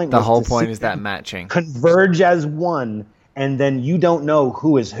whole point. The whole point is that matching, converge as one, and then you don't know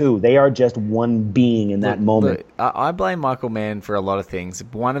who is who. They are just one being in that moment. Look, I blame Michael Mann for a lot of things.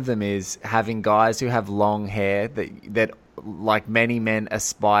 One of them is having guys who have long hair that like many men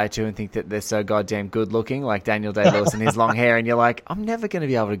aspire to and think that they're so goddamn good looking, like Daniel Day-Lewis and his long hair, and you're like, I'm never going to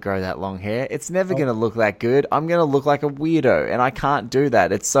be able to grow that long hair. It's never going to look that good. I'm going to look like a weirdo, and I can't do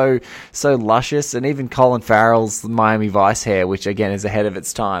that. It's so luscious, and even Colin Farrell's Miami Vice hair, which again is ahead of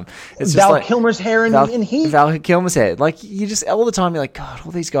its time. It's Val Kilmer's hair in Heat. Val Kilmer's hair. Like, you just, all the time, you're like, God,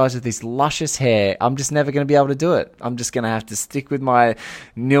 all these guys with this luscious hair, I'm just never going to be able to do it. I'm just going to have to stick with my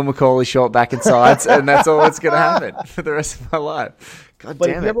Neil McCauley short back and sides, and that's all that's going to happen for the rest of my life. God but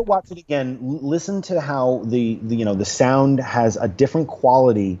damn if it. you ever watch it again, listen to how the sound has a different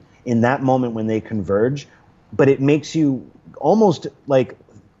quality in that moment when they converge, but it makes you almost like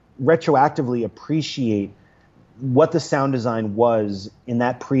retroactively appreciate what the sound design was in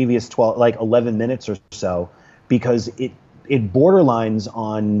that previous 11 minutes or so, because it borderlines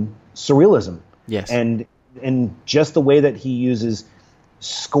on surrealism. Yes. And just the way that he uses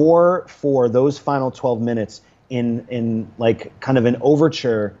score for those final 12 minutes in like kind of an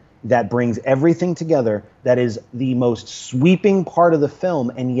overture that brings everything together, that is the most sweeping part of the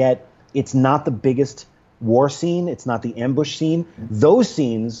film, and yet it's not the biggest war scene, it's not the ambush scene. Those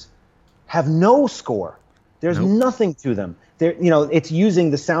scenes have no score. There's nothing to them. It's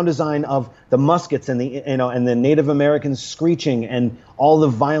using the sound design of the muskets and the Native Americans screeching and all the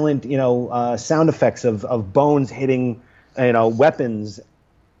violent sound effects of bones hitting weapons,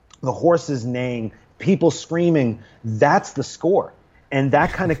 the horses neighing, people screaming. That's the score. And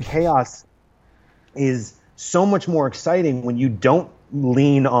that kind of chaos is so much more exciting when you don't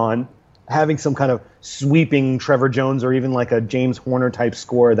lean on having some kind of sweeping Trevor Jones or even like a James Horner type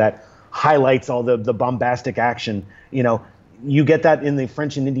score that highlights all the bombastic action. You get that in the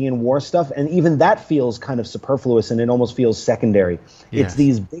French and Indian War stuff, and even that feels kind of superfluous, and it almost feels secondary. Yes. It's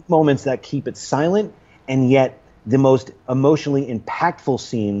these big moments that keep it silent, and yet the most emotionally impactful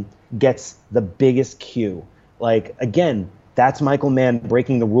scene gets the biggest cue. Like, again, that's Michael Mann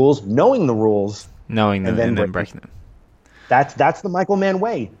breaking the rules, knowing the rules, knowing them and then breaking them. That's the Michael Mann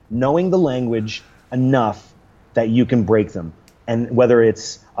way, knowing the language enough that you can break them. And whether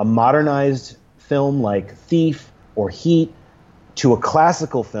it's a modernized film like Thief or Heat, to a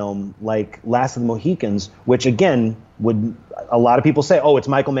classical film like Last of the Mohicans, which again a lot of people say, oh, it's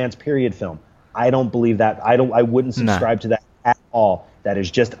Michael Mann's period film. I don't believe that. I wouldn't subscribe to that at all. That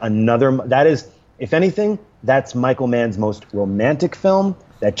is just if anything, that's Michael Mann's most romantic film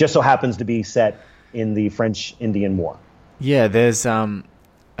that just so happens to be set in the French-Indian War. Yeah, there's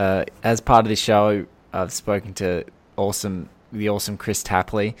as part of this show, I've spoken to the awesome Chris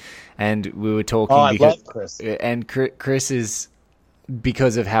Tapley, and we were talking. Oh, I love Chris. And Chris is,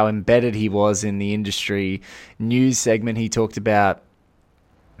 because of how embedded he was in the industry news segment, he talked about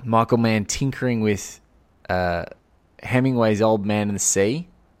Michael Mann tinkering with Hemingway's Old Man and the Sea.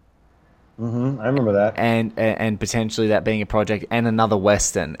 Mm-hmm, I remember that. And potentially that being a project and another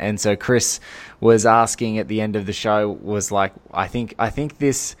Western. And so Chris was asking at the end of the show, was like, I think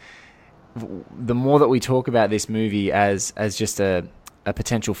this, the more that we talk about this movie as just a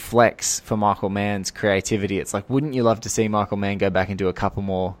potential flex for Michael Mann's creativity, it's like, wouldn't you love to see Michael Mann go back and do a couple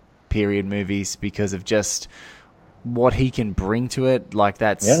more period movies because of just what he can bring to it? Like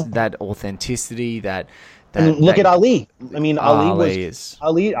that authenticity, look at Ali. I mean, Ali's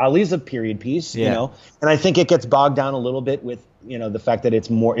a period piece, and I think it gets bogged down a little bit with, the fact that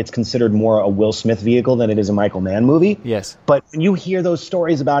it's considered more a Will Smith vehicle than it is a Michael Mann movie. Yes. But when you hear those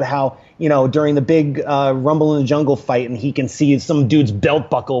stories about how, during the big Rumble in the Jungle fight, and he can see some dude's belt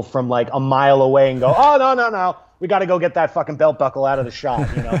buckle from like a mile away and go, oh, no, we got to go get that fucking belt buckle out of the shot.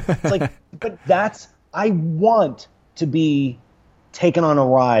 It's like, but I want to be taken on a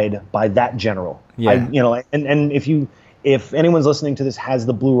ride by that general. Yeah. And if anyone's listening to this has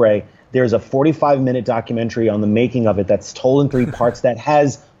the Blu-ray, there's a 45-minute documentary on the making of it that's told in 3 parts that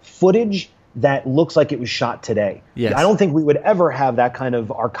has footage that looks like it was shot today. Yes. I don't think we would ever have that kind of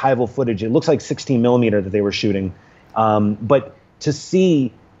archival footage. It looks like 16 millimeter that they were shooting. But to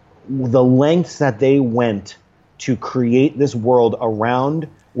see the lengths that they went to create this world around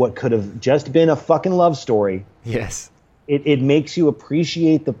what could have just been a fucking love story. Yes. It makes you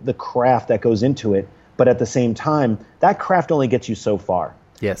appreciate the craft that goes into it, but at the same time, that craft only gets you so far.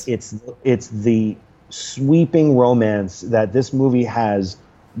 Yes. It's the sweeping romance that this movie has,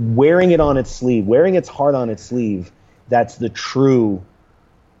 wearing it on its sleeve, wearing its heart on its sleeve, that's the true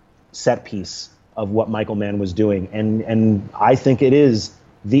set piece of what Michael Mann was doing. And I think it is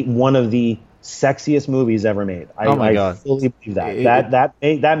one of the sexiest movies ever made. Oh my God. I fully believe that. That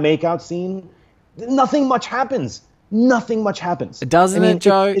makeout scene, nothing much happens. Nothing much happens. Doesn't it,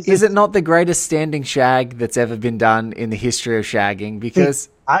 Joe? Is it not the greatest standing shag that's ever been done in the history of shagging? Because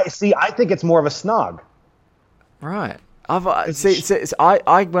I think it's more of a snog. Right.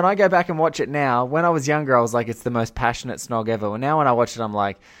 When I go back and watch it now, when I was younger, I was like, it's the most passionate snog ever. Well, now when I watch it, I'm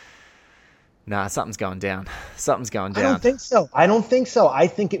like, nah, something's going down. Something's going down. I don't think so. I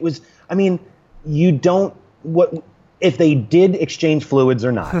think it was, if they did exchange fluids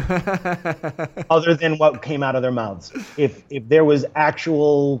or not, other than what came out of their mouths. If there was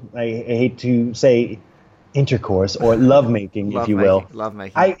actual, I hate to say intercourse or lovemaking, if you will.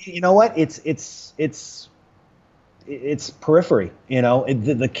 Lovemaking. You know what? It's periphery.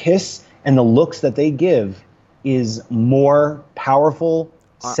 The kiss and the looks that they give is more powerful,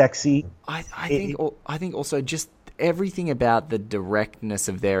 sexy. I think also just everything about the directness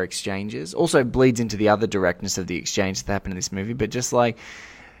of their exchanges also bleeds into the other directness of the exchange that happened in this movie. But just like,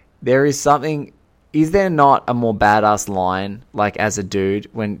 there is something. Is there not a more badass line, like as a dude,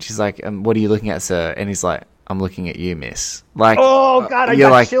 when she's like, "What are you looking at, sir?" And he's like, "I'm looking at you, miss." Like, oh God, I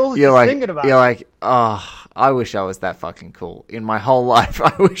got chills just thinking about it. You're like, oh, I wish I was that fucking cool in my whole life.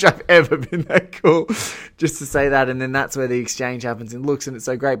 I wish I've ever been that cool, just to say that. And then that's where the exchange happens in looks, and it's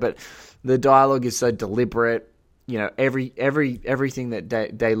so great. But the dialogue is so deliberate. Everything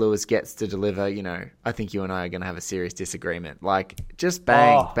that Day-Lewis gets to deliver, I think you and I are going to have a serious disagreement. Like, just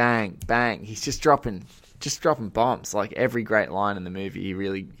bang, bang, bang. He's just dropping bombs. Like, every great line in the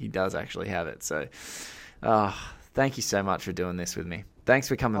movie, he does actually have it. So, thank you so much for doing this with me. Thanks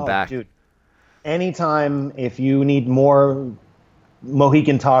for coming back. Dude. Anytime, if you need more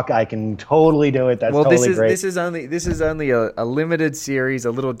Mohican talk, I can totally do it. That's totally great. This is only a limited series,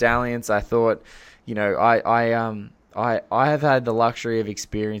 a little dalliance. I thought, I have had the luxury of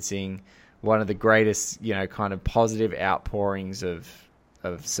experiencing one of the greatest, kind of positive outpourings of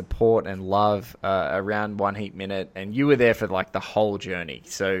support and love around One Heat Minute, and you were there for like the whole journey.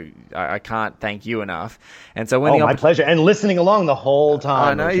 So I can't thank you enough. And so my pleasure, and listening along the whole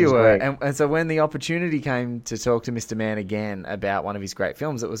time. I know you were. And so when the opportunity came to talk to Mr. Mann again about one of his great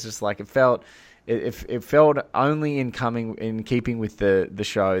films, it was just like it felt only in keeping with the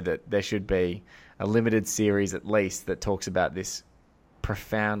show that there should be a limited series at least that talks about this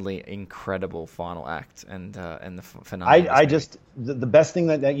profoundly incredible final act and the finale. The best thing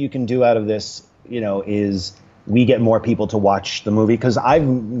that you can do out of this, is we get more people to watch the movie, because I've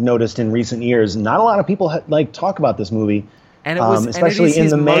noticed in recent years not a lot of people talk about this movie, and it was especially in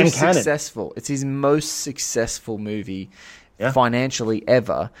the main canon. It's his most successful movie. Yeah. Financially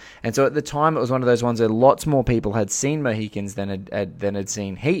ever. And so at the time, it was one of those ones where lots more people had seen Mohicans than had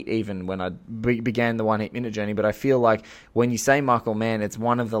seen Heat, even when I began the One Heat Minute journey. But I feel like when you say Michael Mann, it's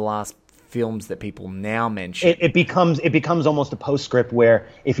one of the last films that people now mention. It becomes almost a postscript where,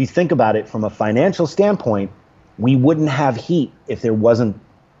 if you think about it from a financial standpoint, we wouldn't have Heat if there wasn't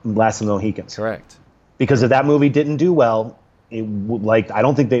Last of the Mohicans. Correct. Because if that movie didn't do well, I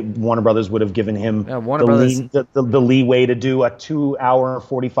don't think Warner Brothers would have given him the leeway to do a 2-hour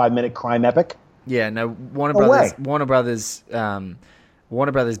 45-minute crime epic. Yeah, no, Warner Brothers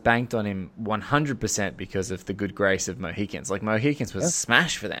banked on him 100% because of the good grace of Mohicans. Like, Mohicans was a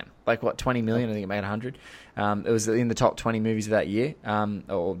smash for them. Like, what, 20 million? I think it made 100. It was in the top 20 movies of that year,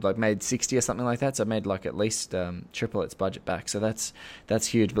 or like made 60 or something like that. So it made like at least triple its budget back. So that's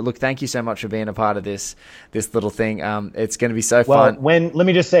huge. But look, thank you so much for being a part of this little thing. It's going to be so fun. Let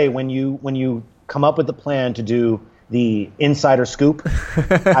me just say, when you come up with the plan to do the insider scoop,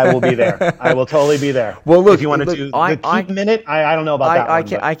 I will be there. I will totally be there. Well, look, if you want to do the Keep Minute, I don't know about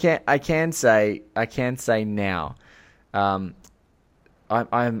that. I can say now.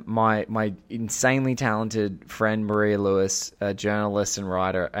 I'm my insanely talented friend Maria Lewis, a journalist and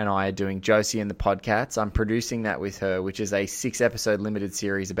writer, and I are doing Josie and the Podcats. I'm producing that with her, which is a 6-episode limited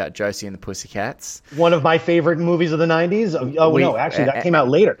series about Josie and the Pussycats. One of my favorite movies of the 90s. That came out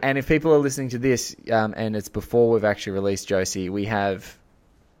later. And if people are listening to this, and it's before we've actually released Josie, we have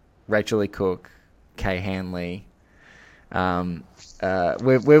Rachel Lee Cook, Kay Hanley.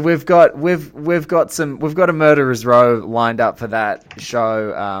 We've got a Murderer's Row lined up for that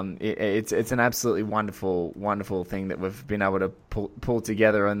show. It's an absolutely wonderful thing that we've been able to pull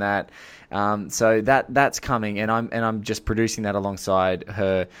together on that. So that's coming, and I'm just producing that alongside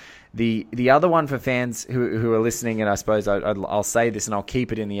her. The other one for fans who are listening, and I suppose I'll say this and I'll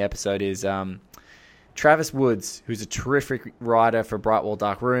keep it in the episode, is Travis Woods, who's a terrific writer for Bright Wall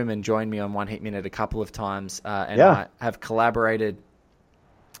Dark Room and joined me on One Heat Minute a couple of times, I have collaborated.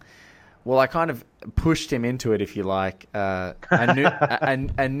 Well, I kind of pushed him into it, if you like, a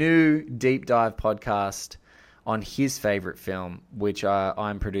new deep dive podcast on his favorite film, which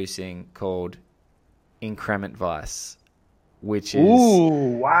I'm producing, called Increment Vice, which is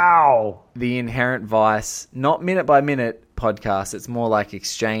the Inherent Vice, not minute by minute podcast. It's more like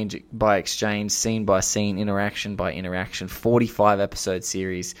exchange by exchange, scene by scene, interaction by interaction, 45 episode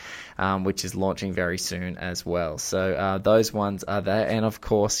series, which is launching very soon as well. So those ones are there, and of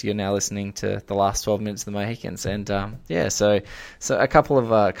course you're now listening to the last 12 minutes of the Mohicans, and so a couple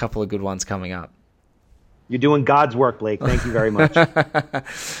of good ones coming up. You're doing God's work, Blake. Thank you very much.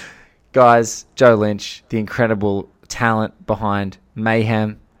 Guys, Joe Lynch, the incredible talent behind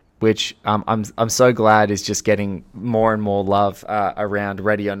Mayhem, which I'm so glad is just getting more and more love around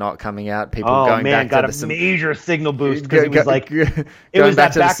Ready or Not coming out. People going back got to a major signal boost, because it was like it was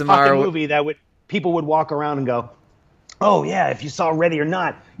that back pocket movie that people would walk around and go, "Oh yeah, if you saw Ready or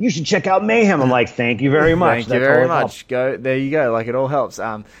Not, you should check out Mayhem." I'm like, "Thank you very much." Thank you very much. Go there, you go. Like, it all helps.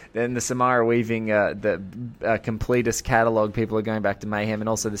 Then the Samara Weaving, the completist catalog, people are going back to Mayhem, and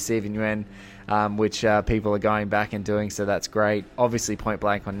also the Steven Yeun, which people are going back and doing. So that's great. Obviously, Point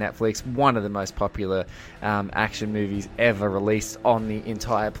Blank on Netflix, one of the most popular action movies ever released on the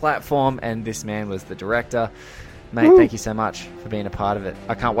entire platform, and this man was the director. Mate, thank you so much for being a part of it.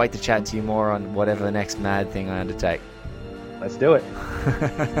 I can't wait to chat to you more on whatever the next mad thing I undertake. Let's do it.